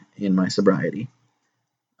pride in my sobriety.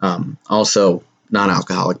 Also,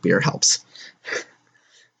 non-alcoholic beer helps.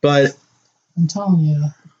 But I'm telling you,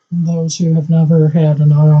 those who have never had a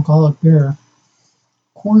non-alcoholic beer,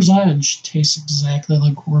 Coors Edge tastes exactly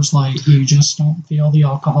like Coors Light. You just don't feel the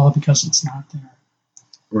alcohol because it's not there.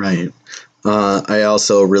 Right. I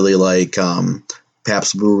also really like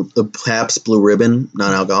Pabst Blue Ribbon,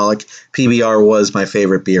 non-alcoholic. PBR was my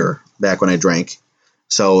favorite beer back when I drank.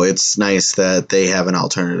 So it's nice that they have an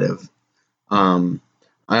alternative. I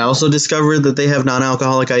also discovered that they have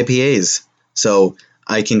non-alcoholic IPAs. So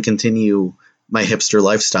I can continue my hipster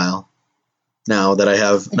lifestyle now that I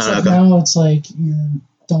have non-alcoholic. Now it's like you're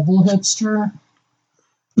double hipster.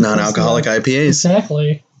 Non-alcoholic IPAs.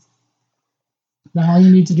 Exactly. Now all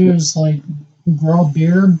you need to do is like grow a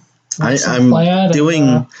beard. I'm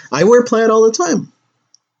doing. I wear plaid all the time.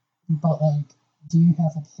 But like, do you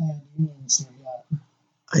have a plaid union suit yet?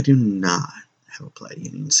 I do not have a plaid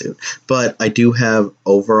union suit, but I do have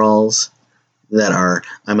overalls that are.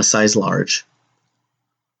 I'm a size large.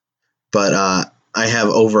 But I have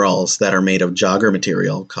overalls that are made of jogger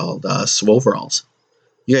material called swoveralls.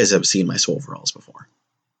 You guys have seen my swoveralls before.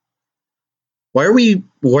 Why are we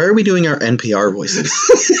doing our NPR voices?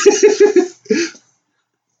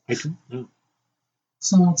 I don't know.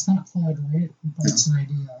 So it's not plaid, right? But it's an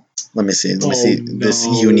idea. Let me see. This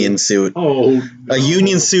union suit. Oh, no. A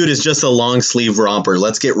union suit is just a long sleeve romper.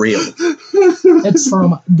 Let's get real. It's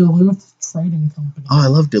from Duluth Trading Company. Oh, I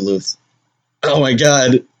love Duluth. Oh my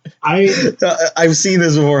God. I've seen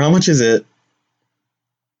this before. How much is it?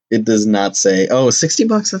 It does not say. Oh,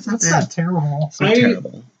 $60? That's not bad. Not terrible. It's not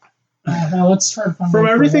terrible. Now let's try to find From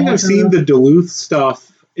everything I've seen, the Duluth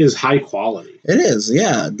stuff is high quality. It is,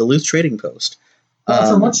 yeah. Duluth Trading Post.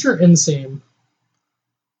 Walter, what's your inseam?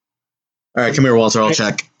 All right, come here, Walter. I'll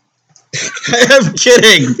check. I'm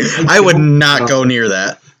kidding. I would not go near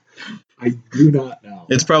that. I do not know.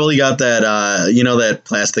 It's probably got that, that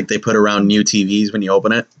plastic they put around new TVs when you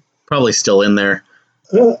open it. Probably still in there.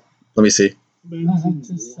 Let me see. It's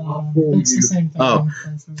the same thing. Oh,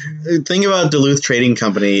 the thing about Duluth Trading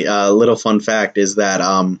Company, little fun fact, is that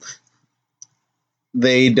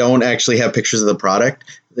they don't actually have pictures of the product.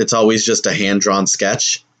 It's always just a hand-drawn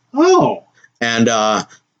sketch. Oh. And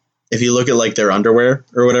if you look at like their underwear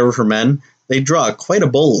or whatever for men, they draw quite a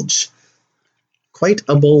bulge. Quite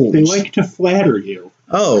a bulge. They like to flatter you.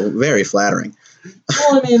 Oh, very flattering.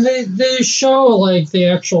 Well, I mean, they show like the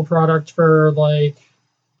actual product for like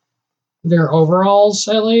their overalls,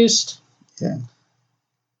 at least. Yeah.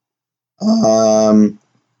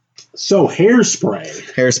 So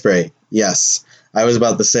hairspray. Hairspray, yes. I was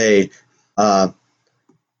about to say, I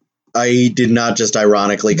did not just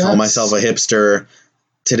ironically call myself a hipster.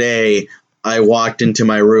 Today, I walked into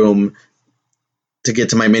my room to get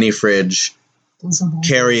to my mini fridge,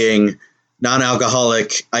 carrying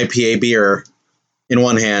non-alcoholic IPA beer in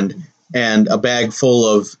one hand and a bag full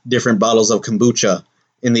of different bottles of kombucha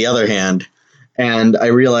in the other hand. And I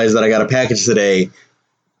realized that I got a package today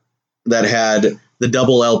that had the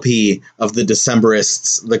double LP of the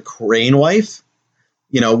Decemberists, The Crane Wife,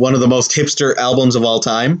 one of the most hipster albums of all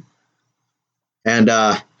time. And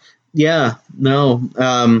and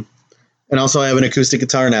also I have an acoustic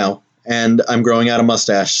guitar now, and I'm growing out a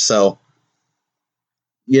mustache. So,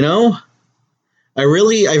 I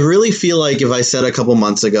really feel like if I said a couple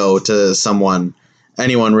months ago to someone,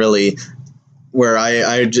 anyone really, where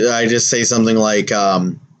I just say something like,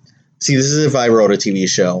 see, this is if I wrote a TV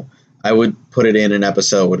show, I would put it in an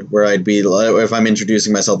episode where I'd be, if I'm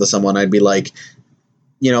introducing myself to someone, I'd be like,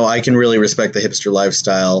 I can really respect the hipster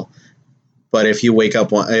lifestyle, but if we wake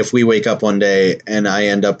up one day and I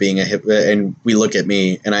end up being and we look at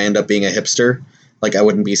me and I end up being a hipster, like, I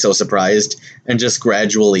wouldn't be so surprised. And just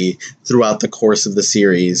gradually throughout the course of the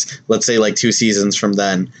series, let's say like 2 seasons from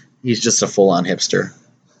then, he's just a full-on hipster.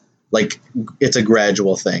 Like, it's a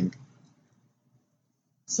gradual thing.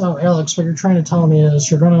 So, Alex, what you're trying to tell me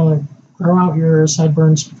is you're going to grow out your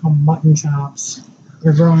sideburns to become mutton chops.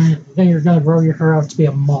 You're going to grow your hair out to be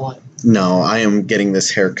a mullet. No, I am getting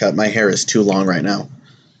this haircut. My hair is too long right now.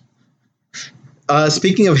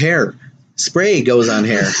 Speaking of hair, spray goes on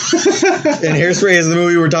hair. And Hairspray is the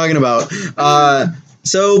movie we're talking about.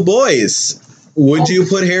 So, boys, would you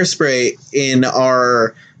put Hairspray in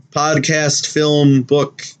our podcast, film,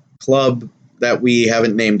 book club that we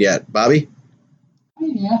haven't named yet? Bobby?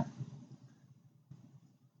 Yeah.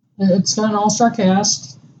 It's got an all-star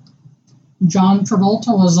cast. John Travolta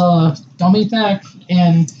was a dummy thick,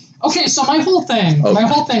 and okay, so my whole thing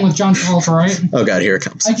with John Travolta, right? Oh God, here it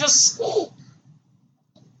comes.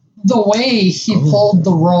 The way he pulled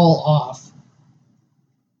the role off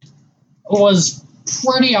was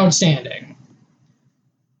pretty outstanding.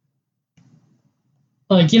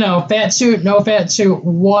 Like, fat suit, no fat suit,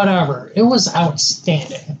 whatever. It was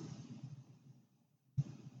outstanding.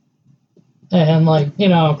 And,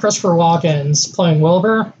 Christopher Walken's playing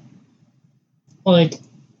Wilbur.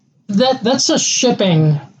 That's a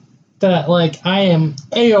shipping that, I am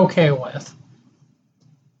A-okay with.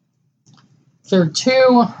 They're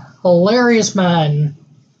two hilarious men.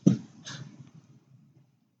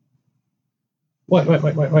 Wait.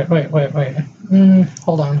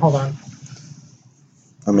 Hold on.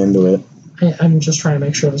 I'm into it. I'm just trying to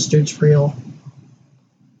make sure this dude's real.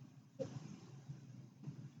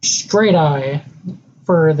 Straight eye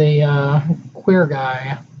for the queer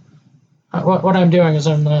guy. What I'm doing is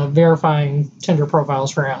I'm verifying Tinder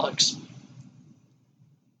profiles for Alex.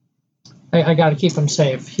 I got to keep him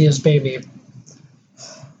safe. He is baby.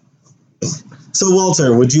 So,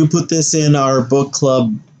 Walter, would you put this in our book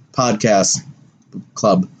club podcast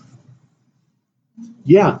club?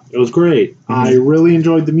 Yeah, it was great. Mm-hmm. I really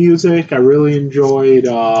enjoyed the music. I really enjoyed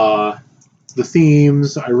the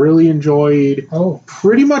themes. I really enjoyed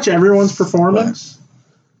pretty much everyone's performance.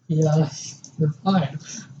 Yeah, you're fine.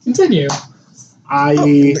 Continue.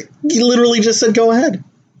 He literally just said go ahead.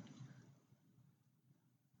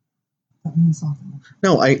 That means something.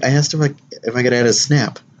 No, I asked if I could add a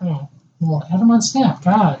snap. Oh, well, add him on Snap.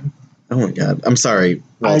 God. Oh my God. I'm sorry,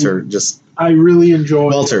 Walter. I really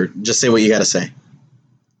enjoyed. Walter, just say what you got to say.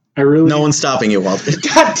 No one's stopping you, Walter.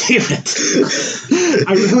 God damn it!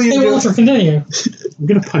 I really enjoyed. Hey, Walter, continue. I'm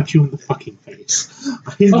gonna punch you in the fucking face.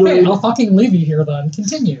 Okay, I'll fucking leave you here then.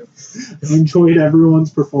 Continue. I enjoyed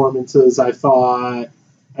everyone's performances. I thought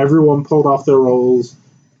everyone pulled off their roles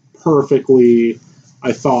perfectly.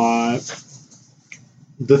 I thought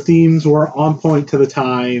the themes were on point to the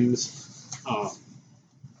times.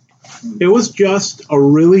 It was just a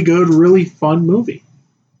really good, really fun movie.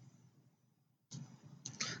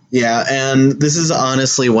 Yeah, and this is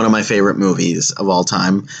honestly one of my favorite movies of all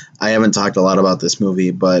time. I haven't talked a lot about this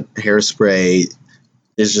movie, but Hairspray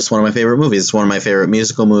is just one of my favorite movies. It's one of my favorite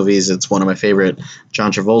musical movies. It's one of my favorite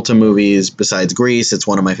John Travolta movies. Besides Grease, it's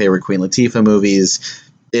one of my favorite Queen Latifah movies.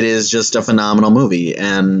 It is just a phenomenal movie,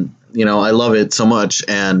 and I love it so much,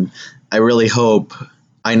 and I really hope.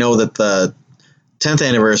 I know that the 10th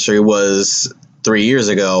anniversary was 3 years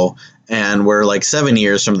ago, and we're 7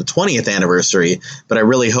 years from the 20th anniversary, but I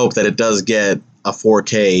really hope that it does get a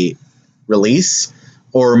 4K release,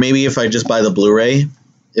 or maybe if I just buy the Blu-ray,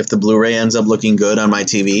 if the Blu-ray ends up looking good on my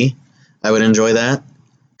TV, I would enjoy that,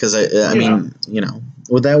 because I mean,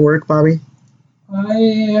 would that work, Bobby?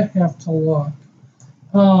 I have to look.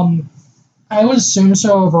 I would assume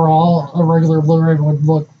so overall. A regular Blu-ray would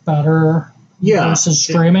look better versus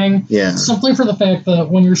streaming. Yeah. Simply for the fact that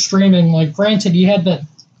when you're streaming, like, granted, you had that,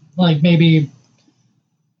 like, maybe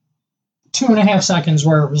 2.5 seconds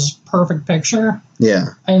where it was perfect picture. Yeah.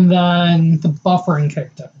 And then the buffering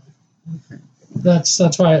kicked in.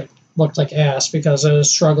 That's why it looked like ass, because it was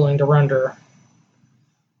struggling to render.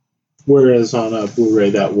 Whereas on a Blu-ray,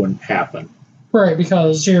 that wouldn't happen. Right,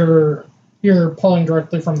 because you're pulling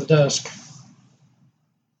directly from the disc.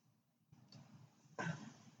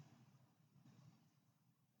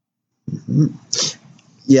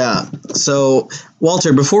 Yeah. So,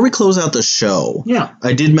 Walter, before we close out the show,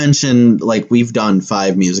 I did mention, like, we've done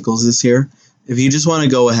 5 musicals this year. If you just want to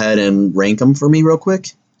go ahead and rank them for me real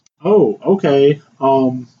quick. Oh, okay.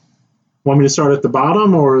 Want me to start at the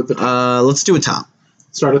bottom or the top? Let's do a top.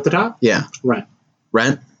 Start at the top? Yeah.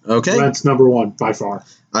 Rent? Okay. Rent's number 1 by far.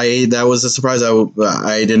 That was a surprise.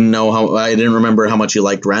 I didn't remember how much you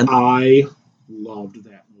liked Rent. I loved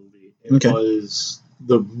that movie.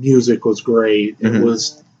 The music was great. It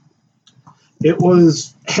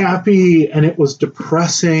was happy and it was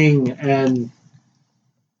depressing, and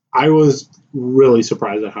I was really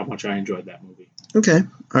surprised at how much I enjoyed that movie. Okay.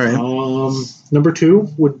 All right. Number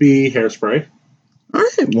 2 would be Hairspray. All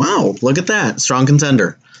right. Wow. Look at that. Strong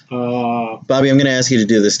contender. Bobby, I'm going to ask you to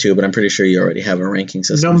do this too, but I'm pretty sure you already have a ranking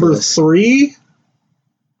system. Number 3.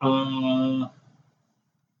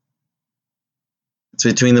 It's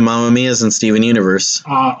between the Mamma Mias and Steven Universe.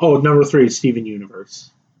 Number 3 is Steven Universe.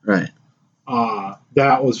 Right.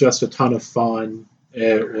 That was just a ton of fun.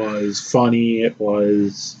 It was funny. It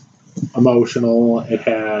was emotional. It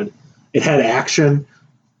had action.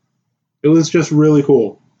 It was just really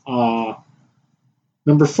cool.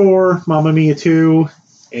 Number 4, Mamma Mia 2.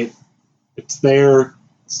 It's there.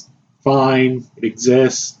 It's fine. It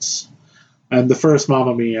exists. And the first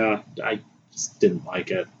Mamma Mia, I just didn't like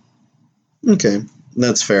it. Okay,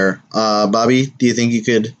 that's fair. Bobby, do you think you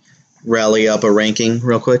could rally up a ranking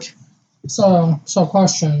real quick? So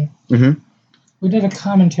question. Mm-hmm. We did a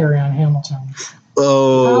commentary on Hamilton.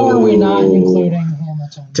 Oh. How are we not including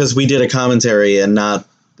Hamilton? Because we did a commentary and not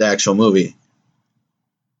the actual movie.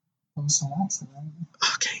 Oh, so that's the right.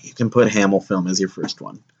 Okay, you can put Hamilfilm as your first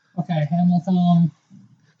one. Okay, Hamilfilm,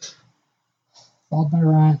 followed by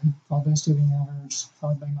Rent, followed by Steven Universe,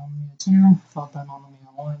 followed by Mamma Mia 2, followed by Mamma Mia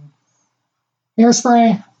 1.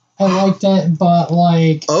 Hairspray, I liked it, but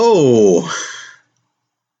I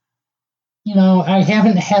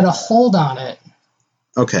haven't had a hold on it.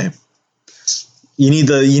 Okay. You need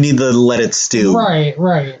the let it stew. Right.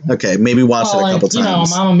 Okay, maybe watch it a couple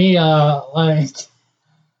times. Mamma Mia,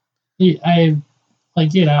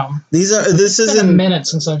 this isn't a minute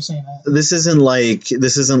since I've seen it. This isn't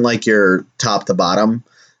like your top to bottom.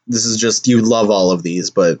 This is just you love all of these,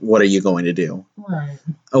 but what are you going to do? Right.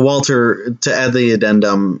 Walter, to add the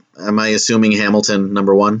addendum, am I assuming Hamilton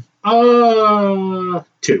number 1? 2.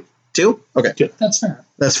 2? Okay. 2. That's fair.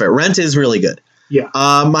 That's fair. Rent is really good. Yeah.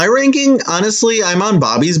 My ranking, honestly, I'm on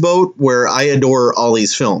Bobby's boat where I adore all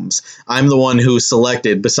these films. I'm the one who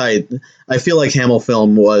selected. I feel like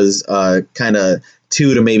Hamilfilm was kind of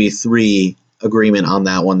 2 to maybe 3 agreement on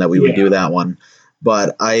that one, that we would do that one.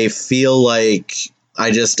 But I feel like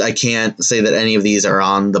I can't say that any of these are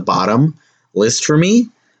on the bottom list for me.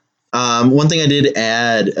 One thing I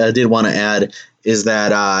did want to add is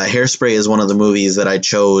that Hairspray is one of the movies that I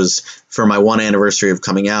chose for my 1 anniversary of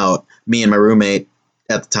coming out. Me and my roommate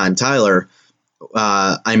at the time, Tyler,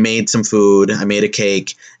 I made some food, I made a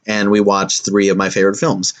cake, and we watched 3 of my favorite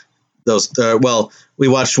films. We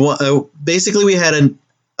watched one. Basically, we had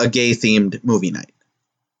a gay-themed movie night.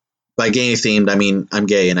 By gay-themed, I mean I'm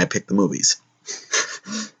gay and I pick the movies.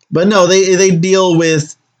 But no, they deal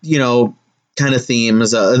with, kind of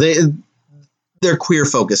themes. They're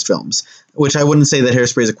queer-focused films, which I wouldn't say that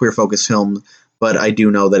Hairspray is a queer-focused film, but I do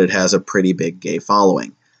know that it has a pretty big gay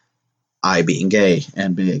following. I being gay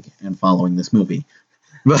and big and following this movie.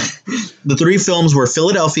 But the 3 films were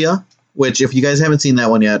Philadelphia, which if you guys haven't seen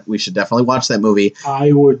that one yet, we should definitely watch that movie.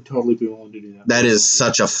 I would totally be willing to do that. That is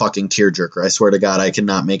such a fucking tearjerker. I swear to God, I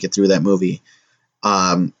cannot make it through that movie.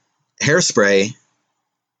 Hairspray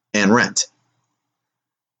and Rent.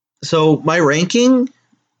 So my ranking,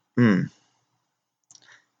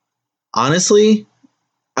 honestly,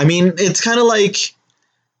 I mean, it's kind of like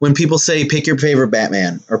when people say pick your favorite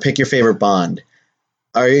Batman or pick your favorite Bond.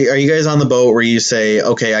 Are you guys on the boat where you say,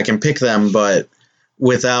 okay, I can pick them, but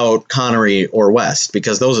without Connery or West,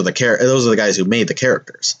 because those are the guys who made the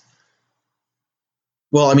characters.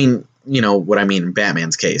 Well, I mean, what I mean in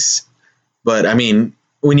Batman's case. But I mean,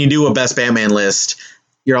 when you do a best Batman list,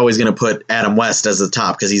 you're always going to put Adam West as the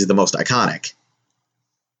top because he's the most iconic.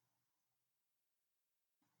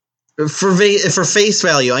 For face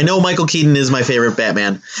value, I know Michael Keaton is my favorite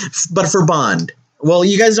Batman, but for Bond, well,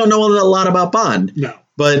 you guys don't know a lot about Bond. No.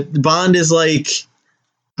 But Bond is like...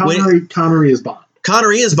 Connery is Bond.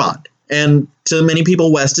 Connery is Bond. And to many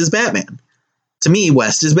people, West is Batman. To me,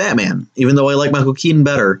 West is Batman. Even though I like Michael Keaton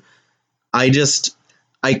better, I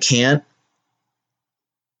can't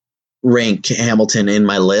rank Hamilton in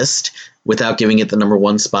my list without giving it the number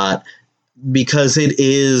one spot, because it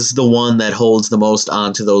is the one that holds the most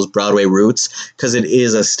onto those Broadway roots, because it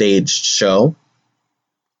is a staged show.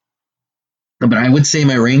 But I would say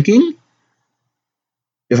my ranking,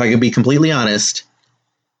 if I could be completely honest,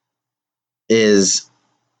 is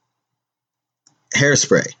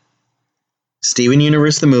Hairspray, Steven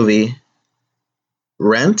Universe the movie,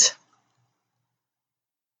 Rent,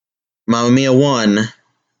 Mamma Mia 1,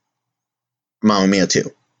 Mamma Mia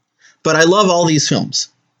 2. But I love all these films.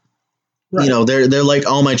 Right. You know, they're like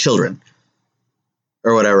all my children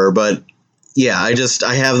or whatever. But yeah, I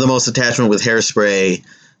have the most attachment with Hairspray,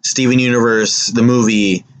 Steven Universe, the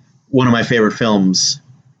movie, one of my favorite films,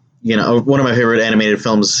 you know, one of my favorite animated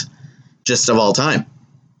films just of all time.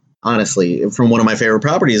 Honestly, from one of my favorite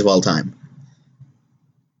properties of all time.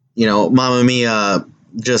 You know, Mamma Mia,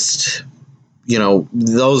 just, you know,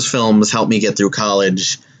 those films helped me get through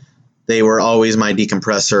college. They were always my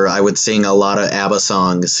decompressor. I would sing a lot of ABBA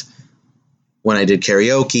songs when I did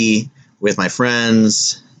karaoke with my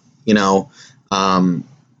friends. You know, I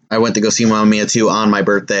went to go see Mamma Mia 2 on my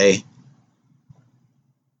birthday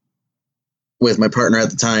with my partner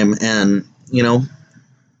at the time. And, you know,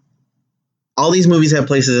 all these movies have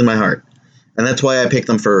places in my heart. And that's why I picked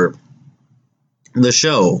them for the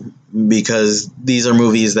show, because these are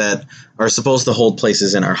movies that are supposed to hold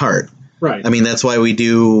places in our heart. Right. I mean, that's why we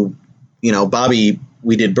do, you know, Bobby,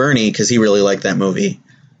 we did Bernie because he really liked that movie.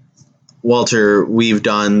 Walter, we've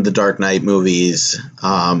done the Dark Knight movies,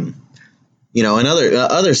 you know, and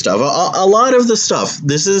other stuff. A lot of the stuff.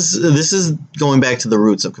 This is going back to the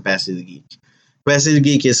roots of Capacity to Geek. Capacity to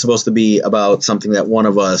Geek is supposed to be about something that one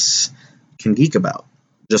of us can geek about.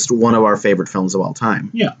 Just one of our favorite films of all time.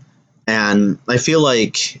 Yeah. And I feel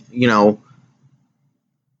like, you know,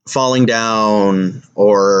 Falling Down,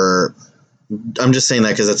 or I'm just saying that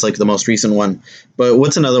because it's like the most recent one. But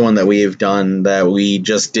what's another one that we've done that we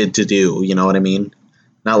just did to do? You know what I mean?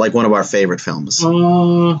 Not like one of our favorite films.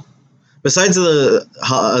 Besides the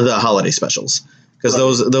holiday specials, because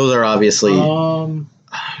right. those are obviously.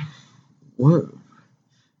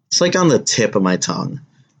 It's like on the tip of my tongue.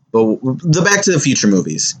 But the Back to the Future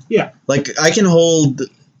movies. Yeah. Like, I can hold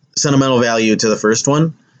sentimental value to the first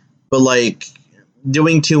one, but like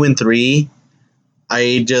doing 2 and 3,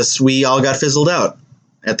 we all got fizzled out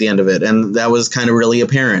at the end of it, and that was kind of really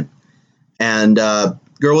apparent. And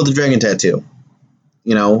Girl with the Dragon Tattoo,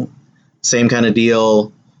 you know, same kind of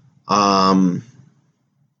deal.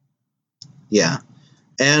 Yeah.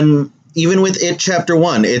 And even with It Chapter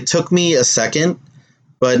 1, it took me a second,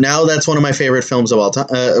 but now that's one of my favorite films of all time,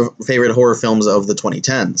 favorite horror films of the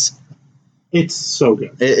 2010s. It's so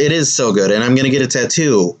good. It is so good, and I'm going to get a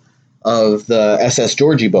tattoo of the SS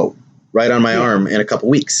Georgie boat right on my arm in a couple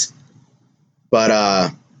weeks.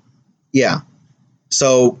 But, yeah.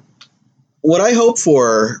 So what I hope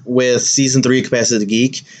for with Season 3 Capacity to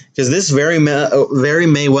Geek, because this very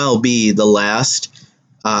may well be the last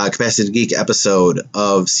Capacity to Geek episode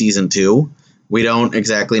of Season 2. We don't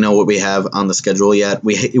exactly know what we have on the schedule yet.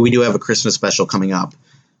 We do have a Christmas special coming up,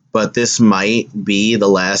 but this might be the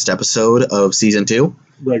last episode of Season 2.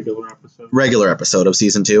 Regular episode of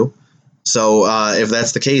Season 2. So if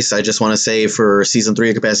that's the case, I just want to say for Season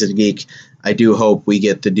 3 of Capacity to Geek, I do hope we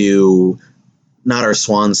get to do not our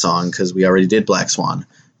swan song, because we already did Black Swan,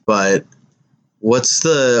 but what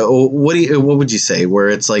would you say where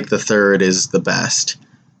it's like the third is the best?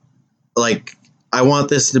 Like, I want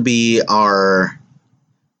this to be not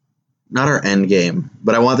our end game,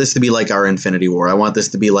 but I want this to be like our Infinity War. I want this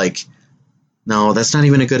to be like, no, that's not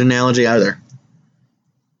even a good analogy either.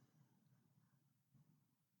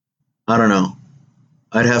 I don't know.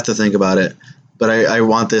 I'd have to think about it, but I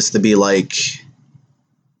want this to be like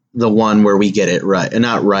the one where we get it right, and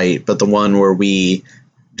not right, but the one where we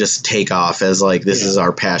just take off as like, this is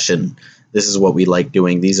our passion. This is what we like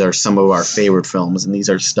doing. These are some of our favorite films, and this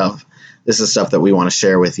is stuff that we want to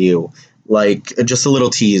share with you. Like, just a little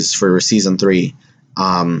tease for Season 3.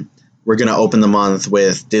 We're going to open the month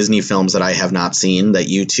with Disney films that I have not seen that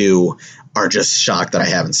you two are just shocked that I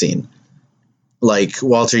haven't seen. Like,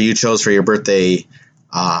 Walter, you chose for your birthday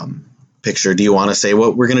picture. Do you want to say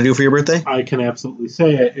what we're going to do for your birthday? I can absolutely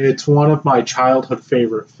say it. It's one of my childhood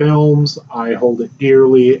favorite films. I hold it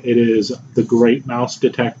dearly. It is The Great Mouse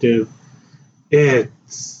Detective.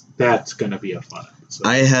 That's going to be a fun episode.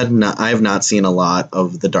 I have not seen a lot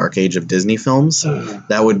of the Dark Age of Disney films.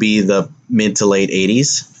 That would be the mid to late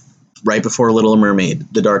 80s, right before Little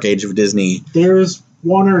Mermaid, the Dark Age of Disney. There's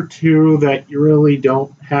one or two that you really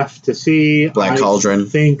don't have to see. Black Cauldron.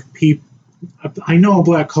 I know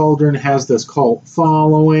Black Cauldron has this cult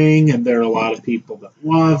following, and there are a lot of people that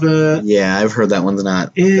love it. Yeah, I've heard that one's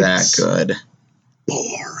not that good.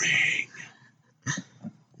 Boring.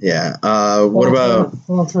 Yeah. What about...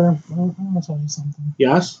 Walter, I'm going to tell you something.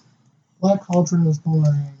 Yes? Black Cauldron is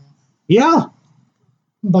boring. Yeah.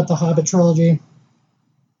 But the Hobbit trilogy,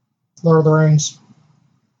 Lord of the Rings.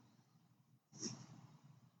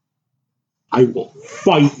 I will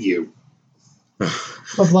fight you.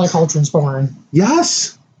 But Black Cauldron's boring.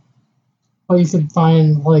 Yes. Well, you could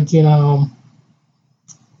find, like, you know,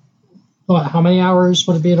 how many hours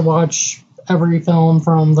would it be to watch every film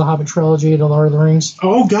from the Hobbit trilogy to Lord of the Rings?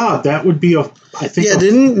 Oh God, that would be I think. Yeah,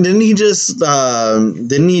 didn't he just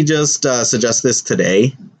suggest this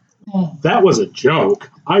today? That was a joke.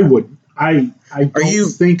 I don't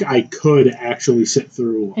think I could actually sit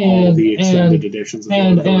through all the extended editions of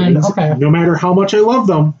Lord of the Rings, okay. No matter how much I love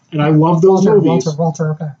them, and I love those movies.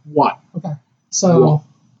 Walter, okay. What? Okay. So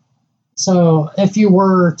if you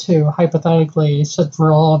were to hypothetically sit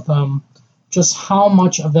through all of them, just how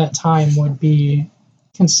much of that time would be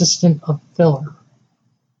consistent of filler?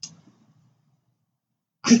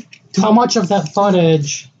 How much of that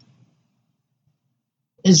footage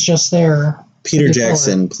is just there? Peter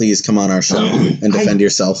Jackson, please come on our show and defend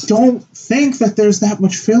yourself. I don't think that there's that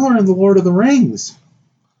much filler in The Lord of the Rings.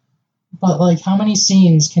 But, like, how many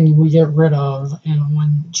scenes can we get rid of and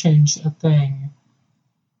when change a thing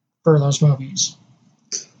for those movies?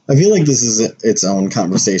 I feel like this is its own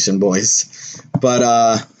conversation, boys.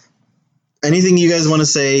 But anything you guys want to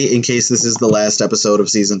say in case this is the last episode of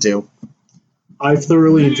Season 2? I've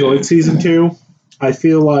thoroughly enjoyed Season 2. I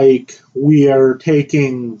feel like we are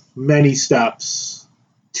taking many steps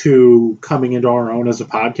to coming into our own as a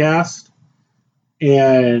podcast.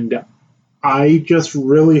 And I just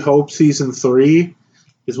really hope Season 3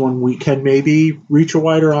 is when we can maybe reach a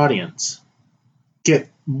wider audience. Get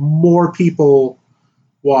more people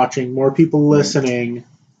watching, more people listening.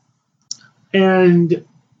 And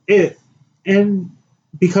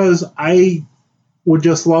because I would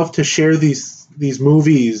just love to share these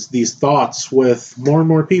movies, these thoughts with more and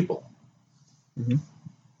more people. Mm-hmm.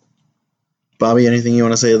 Bobby, anything you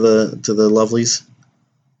want to say to the lovelies?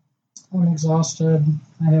 I'm exhausted.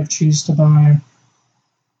 I have cheese to buy.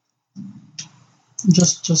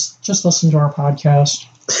 Just listen to our podcast.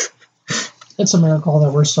 It's a miracle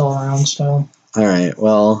that we're still around still. All right.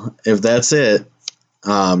 Well, if that's it,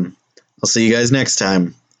 I'll see you guys next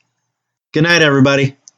time. Good night, everybody.